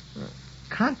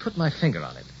 Can't put my finger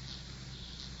on it.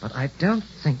 But I don't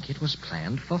think it was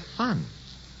planned for fun.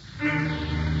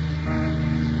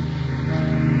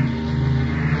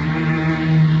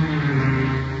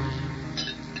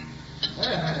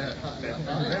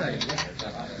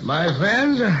 My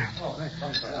friends,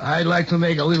 I'd like to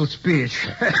make a little speech.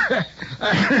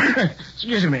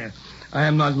 Excuse me. I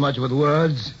am not much with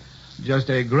words, just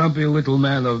a grumpy little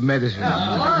man of medicine.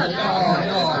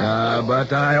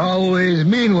 But I always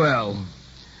mean well.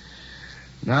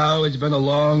 Now, it's been a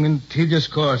long and tedious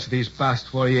course these past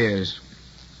 4 years.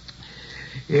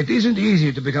 It isn't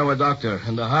easy to become a doctor,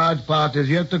 and the hard part is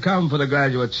yet to come for the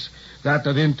graduates, that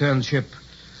of internship,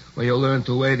 where you learn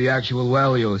to weigh the actual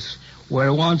values,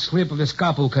 where one slip of the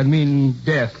scalpel can mean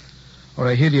death or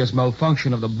a hideous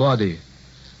malfunction of the body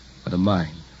or the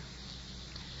mind.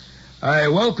 I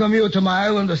welcome you to my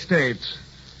island estate.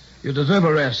 You deserve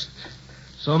a rest.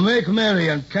 So make merry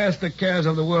and cast the cares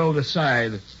of the world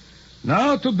aside.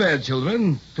 Now to bed,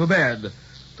 children, to bed.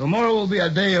 Tomorrow will be a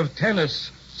day of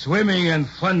tennis, swimming, and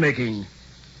fun-making.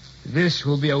 This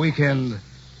will be a weekend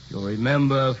you'll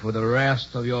remember for the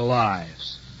rest of your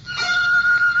lives.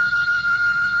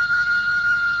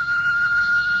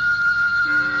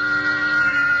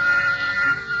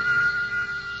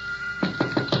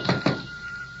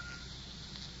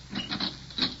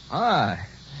 Hi.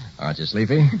 Aren't you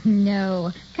sleepy?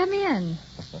 No. Come in.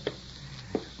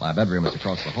 My bedroom is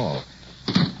across the hall.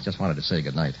 Just wanted to say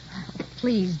goodnight.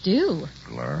 Please do.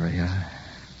 Gloria.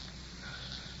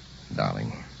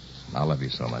 Darling, I love you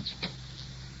so much.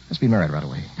 Let's be married right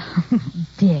away.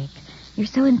 Dick, you're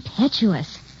so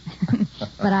impetuous.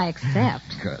 But I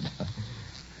accept. Good.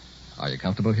 Are you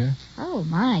comfortable here? Oh,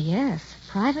 my, yes.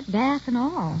 Private bath and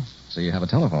all. So you have a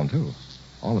telephone, too.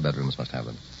 All the bedrooms must have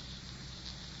them.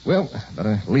 Well,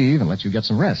 better leave and let you get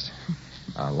some rest.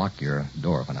 I'll lock your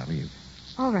door when I leave.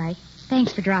 All right.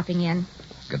 Thanks for dropping in.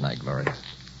 Good night, Gloria.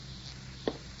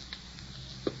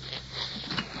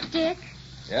 Dick,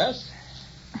 Yes?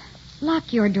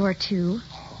 lock your door, too.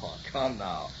 Oh, come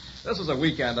now. This is a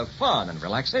weekend of fun and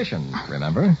relaxation,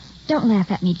 remember? Don't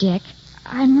laugh at me, Dick.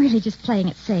 I'm really just playing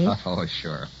it safe. Oh,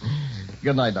 sure.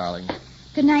 Good night, darling.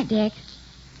 Good night, Dick.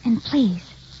 And please,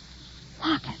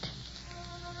 lock it.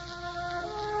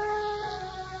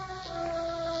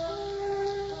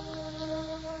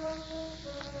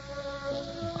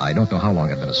 I don't know how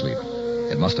long I'd been asleep.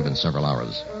 It must have been several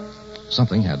hours.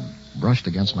 Something had brushed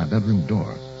against my bedroom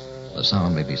door. The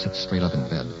sound made me sit straight up in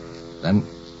bed. Then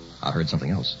I heard something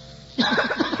else.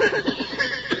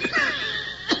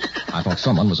 I thought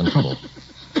someone was in trouble.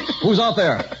 Who's out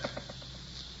there?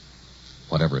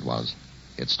 Whatever it was,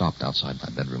 it stopped outside my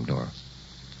bedroom door.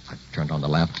 I turned on the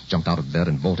lamp, jumped out of bed,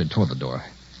 and bolted toward the door.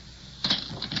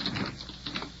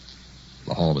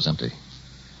 The hall was empty.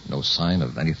 No sign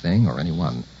of anything or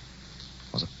anyone.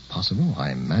 Was it possible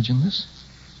I imagined this?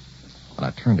 When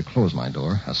I turned to close my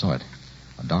door, I saw it.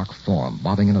 A dark form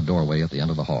bobbing in a doorway at the end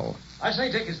of the hall. I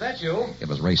say, Dick, is that you? It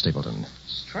was Ray Stapleton.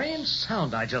 Strange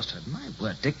sound I just heard. My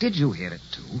word, Dick, did you hear it,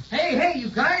 too? Hey, you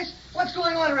guys. What's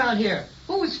going on around here?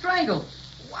 Who was strangled?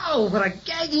 Wow, what a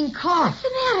gagging cough. What's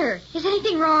the matter? Is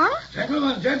anything wrong?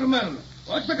 Gentlemen,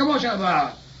 what's the commotion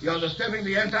about? You're disturbing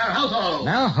the entire household.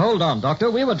 Now, hold on,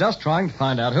 Doctor. We were just trying to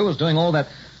find out who was doing all that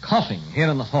coughing here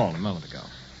in the hall a moment ago.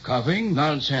 Coughing?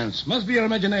 Nonsense. Must be your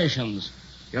imaginations.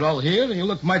 You're all here, and you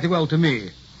look mighty well to me.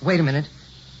 Wait a minute.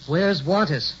 Where's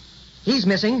Wantus? He's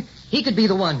missing. He could be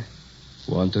the one.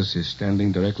 Wantus is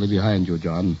standing directly behind you,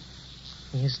 John.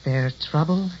 Is there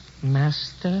trouble,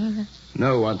 Master?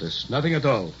 No, Wantus. Nothing at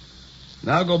all.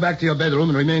 Now go back to your bedroom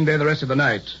and remain there the rest of the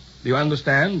night. Do you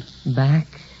understand? Back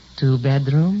to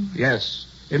bedroom? Yes.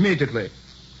 Immediately.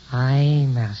 Aye,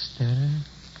 Master.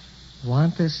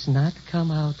 Wantus not come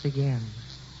out again.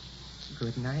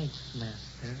 Good night,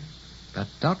 Master. But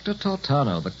Dr.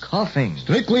 Tortano, the coughing.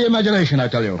 Strictly imagination, I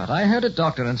tell you. But I heard it,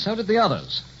 Doctor, and so did the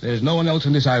others. There's no one else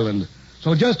on this island.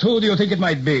 So just who do you think it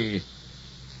might be?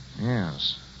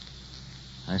 Yes.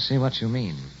 I see what you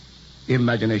mean.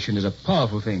 Imagination is a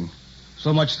powerful thing.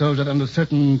 So much so that under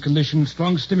certain conditions,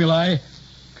 strong stimuli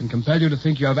can compel you to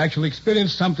think you have actually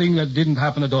experienced something that didn't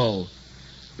happen at all.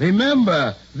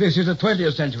 Remember, this is the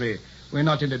 20th century. We're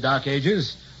not in the Dark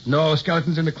Ages. No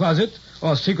skeletons in the closet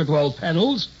or secret wall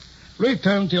panels.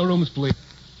 Return to your rooms, please.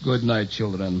 Good night,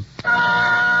 children.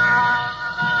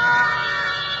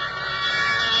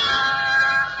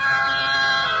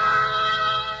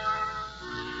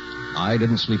 I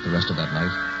didn't sleep the rest of that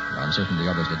night. I'm certain the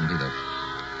others didn't either.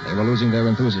 They were losing their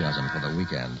enthusiasm for the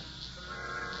weekend.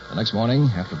 The next morning,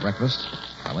 after breakfast,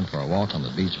 I went for a walk on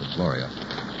the beach with Gloria.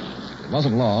 It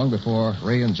wasn't long before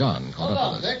Ray and John caught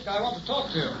up with us. Dick. I want to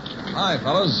talk to you. Hi,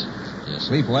 fellas. You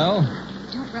sleep well?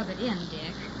 Don't rub it in,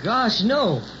 Dick. Gosh,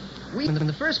 no. We in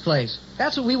the first place.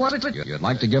 That's what we wanted to... You'd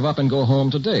like to give up and go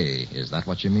home today. Is that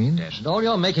what you mean? Yes, and all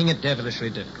you're making it devilishly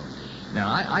difficult. Now,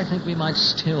 I think we might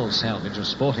still salvage a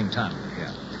sporting time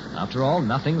here. After all,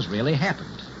 nothing's really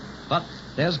happened. But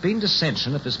there's been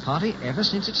dissension at this party ever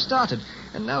since it started.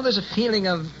 And now there's a feeling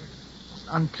of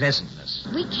unpleasantness.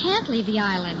 We can't leave the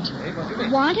island. Hey, what do you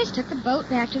mean? Wantus took the boat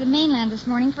back to the mainland this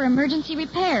morning for emergency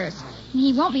repairs. And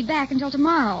he won't be back until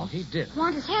tomorrow. He did.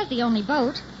 Wantus has the only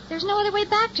boat. There's no other way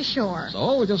back to shore.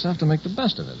 So we just have to make the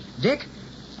best of it. Dick,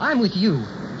 I'm with you.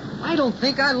 I don't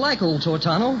think I like old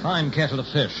Tortano. Fine kettle of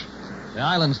fish. The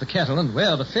island's the kettle, and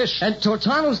we're the fish. And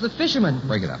Tortano's the fisherman.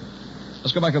 Break it up.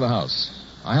 Let's go back to the house.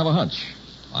 I have a hunch.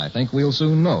 I think we'll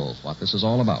soon know what this is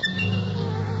all about.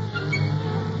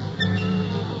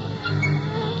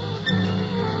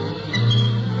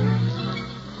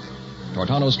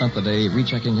 Tortano spent the day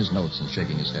rechecking his notes and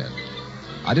shaking his head.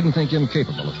 I didn't think him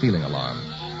capable of feeling alarm,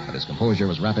 but his composure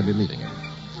was rapidly leaving him.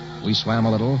 We swam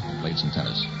a little and played some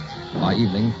tennis. By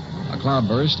evening, a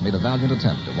cloudburst made a valiant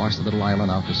attempt to wash the little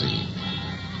island out to sea.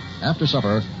 After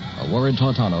supper, a worried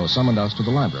Tortano summoned us to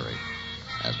the library.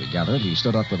 As we gathered, he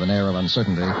stood up with an air of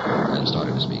uncertainty and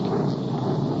started to speak.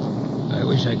 I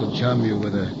wish I could charm you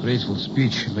with a graceful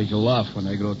speech and make you laugh when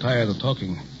I grow tired of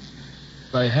talking.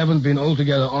 I haven't been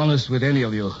altogether honest with any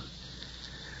of you.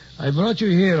 I brought you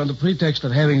here on the pretext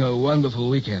of having a wonderful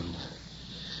weekend.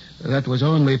 That was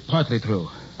only partly true.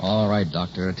 All right,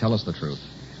 Doctor, tell us the truth.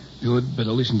 You'd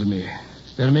better listen to me.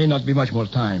 There may not be much more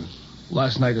time.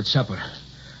 Last night at supper,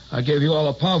 I gave you all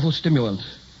a powerful stimulant.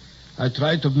 I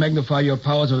tried to magnify your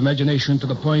powers of imagination to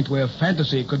the point where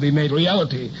fantasy could be made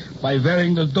reality by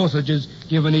varying the dosages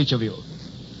given each of you.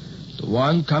 The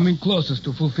one coming closest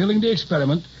to fulfilling the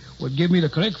experiment would give me the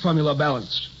correct formula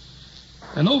balanced.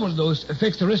 An overdose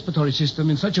affects the respiratory system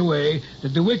in such a way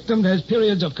that the victim has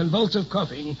periods of convulsive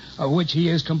coughing of which he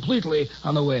is completely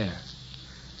unaware.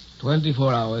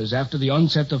 24 hours after the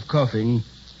onset of coughing,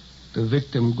 the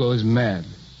victim goes mad.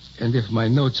 And if my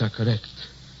notes are correct...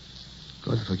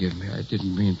 God forgive me, I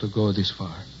didn't mean to go this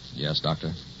far. Yes,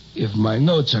 Doctor? If my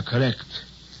notes are correct,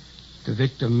 the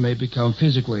victim may become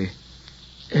physically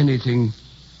anything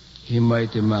he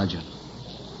might imagine.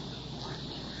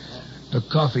 The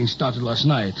coughing started last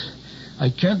night. I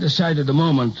can't decide at the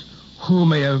moment who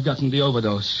may have gotten the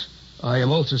overdose. I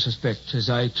am also suspect, as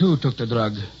I too took the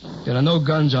drug. There are no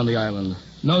guns on the island,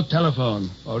 no telephone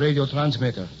or radio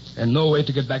transmitter, and no way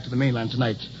to get back to the mainland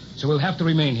tonight. So we'll have to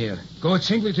remain here. Go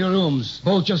singly to your rooms.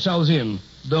 Bolt yourselves in.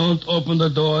 Don't open the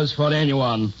doors for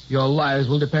anyone. Your lives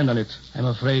will depend on it. I'm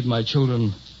afraid, my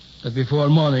children, that before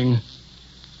morning,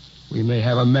 we may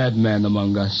have a madman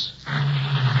among us.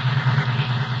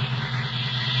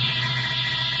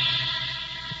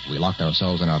 We locked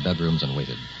ourselves in our bedrooms and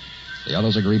waited. The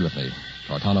others agreed with me.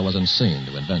 Tortano was insane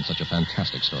to invent such a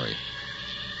fantastic story.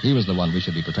 He was the one we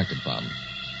should be protected from.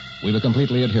 We were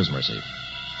completely at his mercy.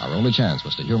 Our only chance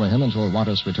was to humor him until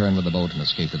Wantus returned with the boat and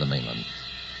escaped to the mainland.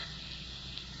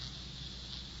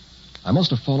 I must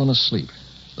have fallen asleep.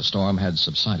 The storm had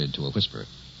subsided to a whisper.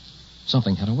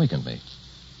 Something had awakened me.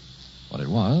 What it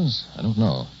was, I don't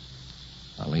know.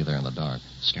 I lay there in the dark,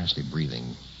 scarcely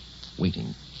breathing,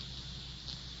 waiting.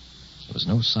 There was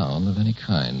no sound of any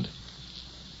kind.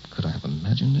 Could I have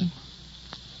imagined it?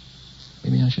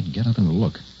 Maybe I should get up and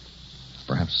look.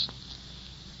 Perhaps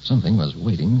something was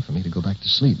waiting for me to go back to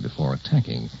sleep before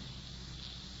attacking.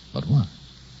 But what?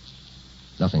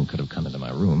 Nothing could have come into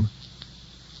my room.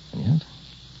 And yet,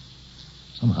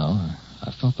 somehow,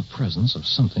 I felt the presence of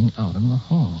something out in the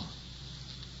hall.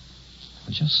 There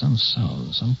was just some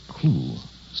sound, some clue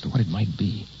as to what it might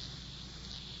be.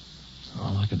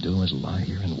 All I could do was lie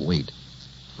here and wait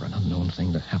for an unknown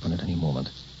thing to happen at any moment.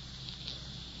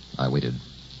 I waited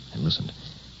and listened.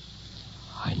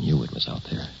 I knew it was out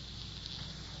there.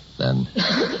 Then,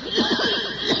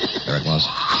 there it was.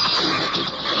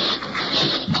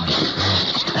 My God,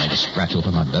 it's trying to scratch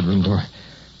open my bedroom door.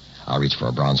 I reached for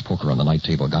a bronze poker on the night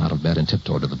table, got out of bed, and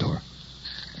tiptoed to the door.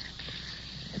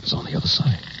 It was on the other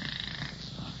side.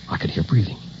 I could hear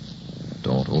breathing.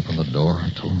 Don't open the door,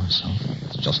 I told myself.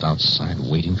 It's just outside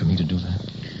waiting for me to do that.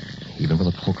 Even with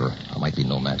a poker, I might be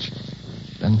no match.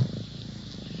 Then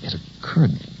it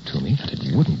occurred to me that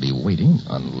it wouldn't be waiting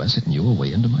unless it knew a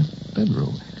way into my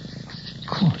bedroom. Of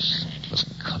course, it was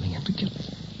coming in to get me.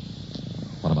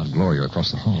 What about Gloria across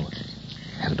the hall?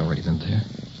 Had it already been there?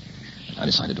 I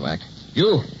decided to act.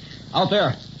 You, out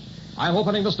there. I'm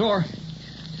opening this door.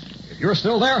 If you're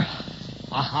still there,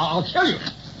 I'll kill you.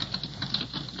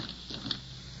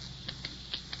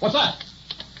 What's that?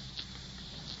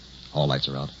 All lights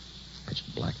are out. Pitch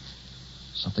black.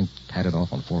 Something padded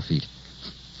off on 4 feet.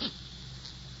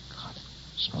 God,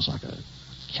 it smells like a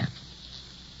cat.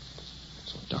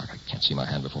 It's so dark I can't see my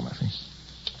hand before my face.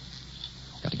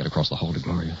 I've got to get across the hall to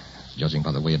Gloria. Judging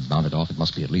by the way it bounded off, it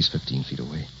must be at least 15 feet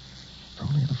away. If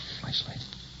only the flashlight.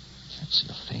 Can't see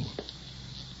a thing.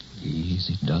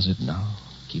 Easy does it now.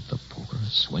 Keep the poker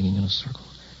swinging in a circle.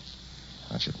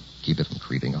 I should keep it from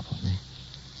creeping up on me.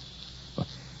 But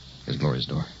here's Gloria's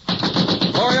door.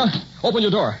 Gloria, open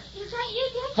your door. Is that you,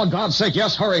 Dick? For God's sake,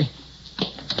 yes, hurry.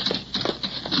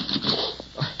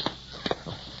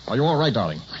 Are you all right,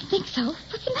 darling? I think so.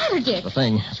 What's the matter, Dick? The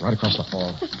thing is right across the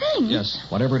hall. The thing? Yes,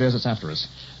 whatever it is, it's after us.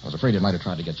 I was afraid it might have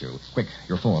tried to get you. Quick,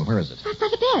 your phone, where is it? Right by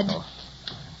the bed. Oh.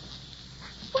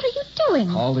 What are you doing?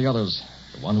 Call the others.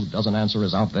 The one who doesn't answer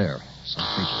is out there. Some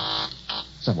creature.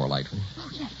 Set more light, will you? Oh,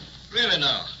 yes. Really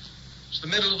now? It's the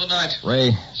middle of the night.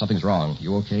 Ray, something's wrong.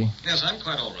 You okay? Yes, I'm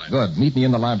quite all right. Good. Meet me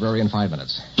in the library in 5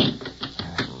 minutes.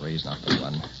 Ray's not the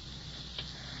one.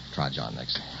 Try John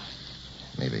next.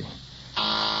 Maybe.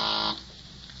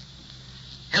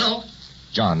 Hello?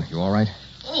 John, you all right?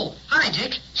 Oh, hi,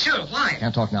 Dick. Sure, why?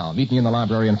 Can't talk now. Meet me in the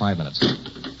library in 5 minutes.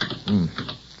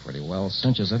 Pretty well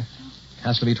cinches it.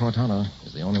 Has to be Tortano.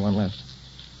 He's the only one left.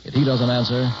 If he doesn't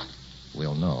answer,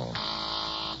 we'll know.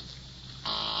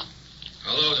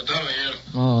 Hello, Tortano here.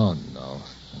 Oh, no.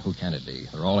 Who can it be?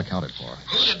 They're all accounted for.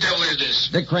 Who the devil is this?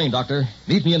 Dick Crane, Doctor.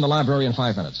 Meet me in the library in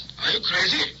 5 minutes. Are you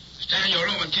crazy? Stay in your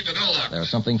room and keep the door locked. There's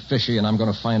something fishy, and I'm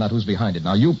going to find out who's behind it.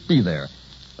 Now, you be there.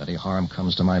 If any harm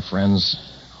comes to my friends,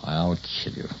 I'll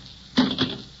kill you.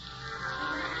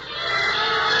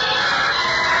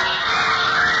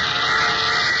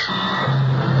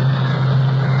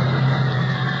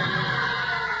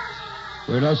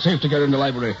 We're not safe to get in the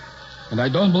library. And I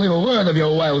don't believe a word of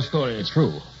your wild story. It's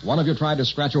true. One of you tried to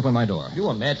scratch open my door. You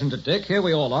imagined it, Dick. Here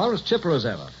we all are, as chipper as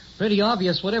ever. Pretty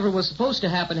obvious whatever was supposed to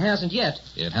happen hasn't yet.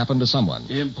 It happened to someone.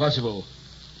 Impossible.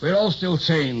 We're all still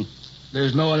sane.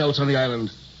 There's no one else on the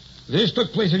island. This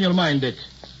took place in your mind, Dick.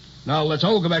 Now, let's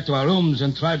all go back to our rooms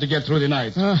and try to get through the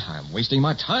night. I'm wasting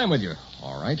my time with you.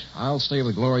 All right, I'll stay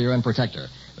with Gloria and protect her.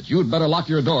 But you'd better lock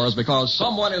your doors because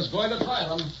someone is going to try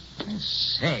them.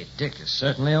 Say, Dick is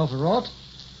certainly overwrought.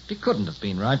 He couldn't have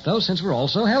been right, though, since we're all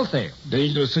so healthy.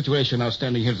 Dangerous situation now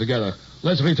standing here together.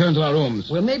 Let's return to our rooms.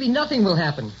 Well, maybe nothing will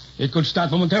happen. It could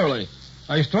start momentarily.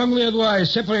 I strongly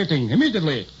advise separating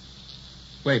immediately.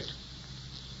 Wait.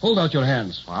 Hold out your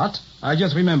hands. What? I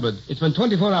just remembered. It's been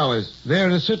 24 hours. There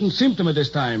is a certain symptom at this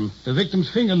time. The victim's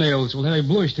fingernails will have a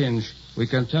bluish tinge. We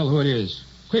can tell who it is.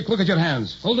 Quick, look at your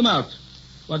hands. Hold them out.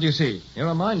 What do you see? Here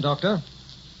are mine, Doctor.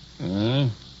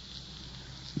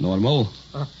 Normal.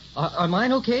 Are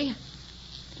mine okay?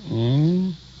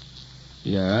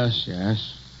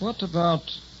 Yes. What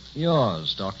about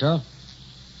yours, Doctor?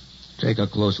 Take a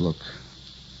close look.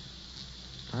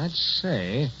 I'd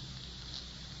say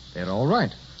they're all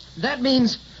right. That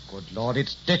means... Good Lord,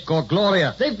 it's Dick or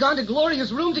Gloria. They've gone to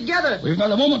Gloria's room together. We've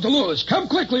not a moment to lose. Come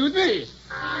quickly with me.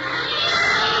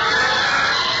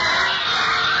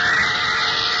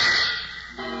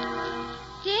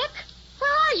 Dick,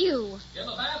 where are you? In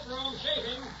the bathroom,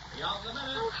 shaving. Be out in a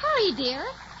minute. Oh, hurry, dear.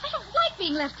 I don't like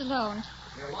being left alone.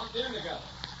 We're locked in together.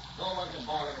 No one can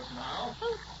bother us now.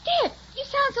 Oh, Dick, you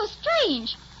sound so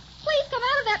strange. Please come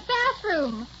out of that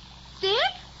bathroom.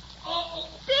 Dick? Oh.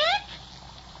 Dick?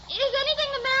 Is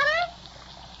anything the matter?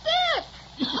 Dick!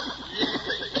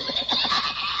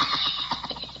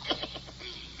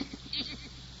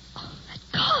 Oh, that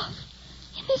cough.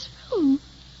 In this room.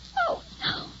 Oh,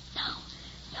 no.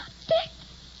 Not Dick.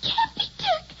 Can't be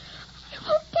Dick. I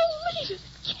won't believe it.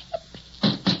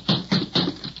 Can't be.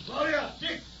 Gloria,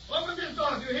 Dick, open this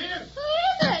door. Do you hear? Who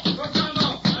is it? Look down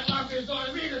low. Unlock this door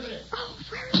immediately. Oh,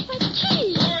 where is my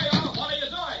key? Gloria, what are you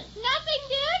doing? Nothing,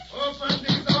 Dick. Open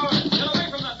this door. Get away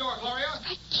from that door, Gloria.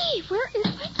 My key. Where is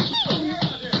my key?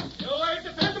 You'll learn to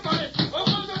depend upon it.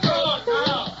 Open the door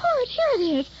now. Oh, here it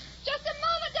is. Just a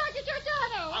moment, Dr.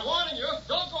 Giordano. I'm warning you.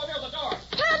 Don't go near the door.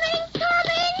 Coming.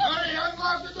 Hurry,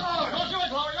 unlock the door. Don't do it,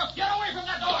 Gloria. Get away from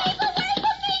that door. Keep away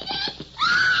from me, Dick.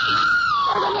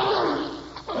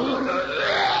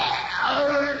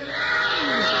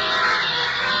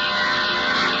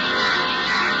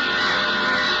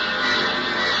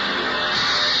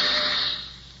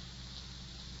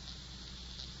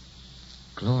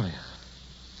 Gloria.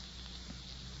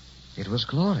 It was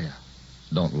Gloria.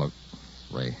 Don't look,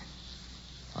 Ray.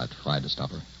 I tried to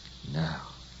stop her. No.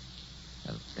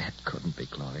 Well, that couldn't be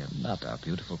Gloria. Not our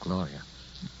beautiful Gloria.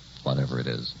 Whatever it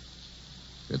is,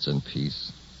 it's in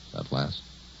peace at last.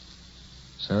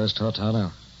 So is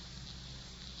Tortano.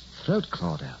 Throat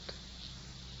clawed out.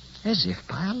 As if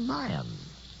by a lion.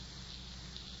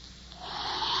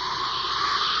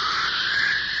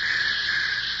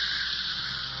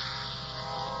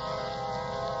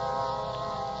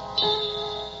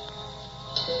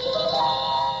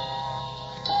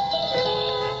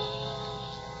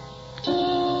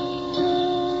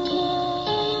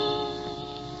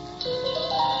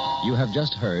 You have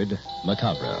just heard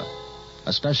Macabre,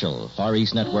 a special Far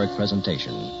East Network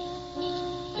presentation.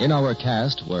 In our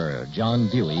cast were John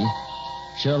Dewey,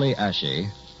 Shirley Ashe,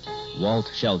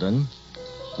 Walt Sheldon,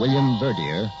 William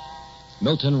Verdier,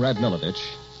 Milton Radmilovich,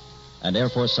 and Air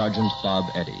Force Sergeant Bob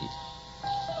Eddy.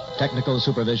 Technical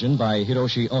supervision by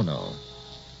Hiroshi Ono.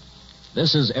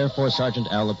 This is Air Force Sergeant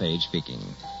Al LePage speaking.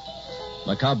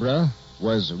 Macabre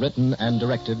was written and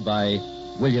directed by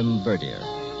William Verdier.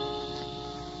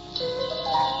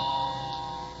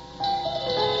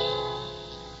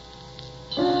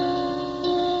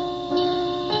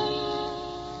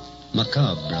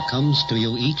 Macabre comes to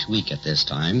you each week at this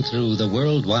time through the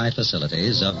worldwide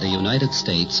facilities of the United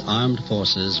States Armed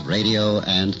Forces Radio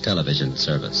and Television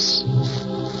Service.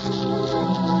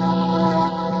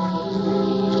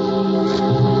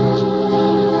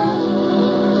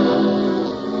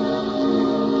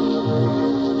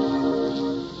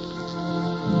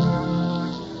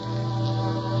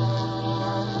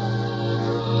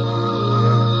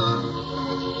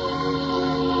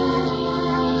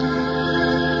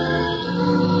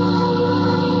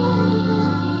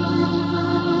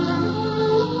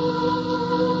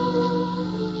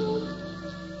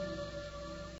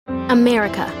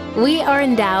 America. We are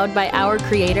endowed by our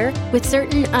Creator with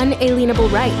certain unalienable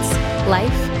rights: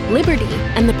 life, liberty,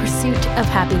 and the pursuit of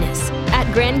happiness.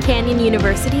 At Grand Canyon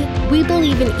University, we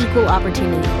believe in equal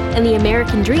opportunity, and the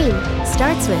American dream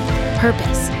starts with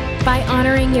purpose. By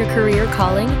honoring your career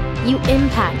calling, you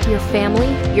impact your family,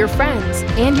 your friends,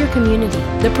 and your community.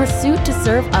 The pursuit to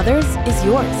serve others is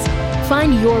yours.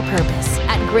 Find your purpose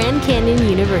at Grand Canyon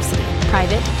University.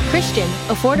 Private, Christian,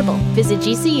 affordable. Visit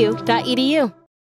gcu.edu.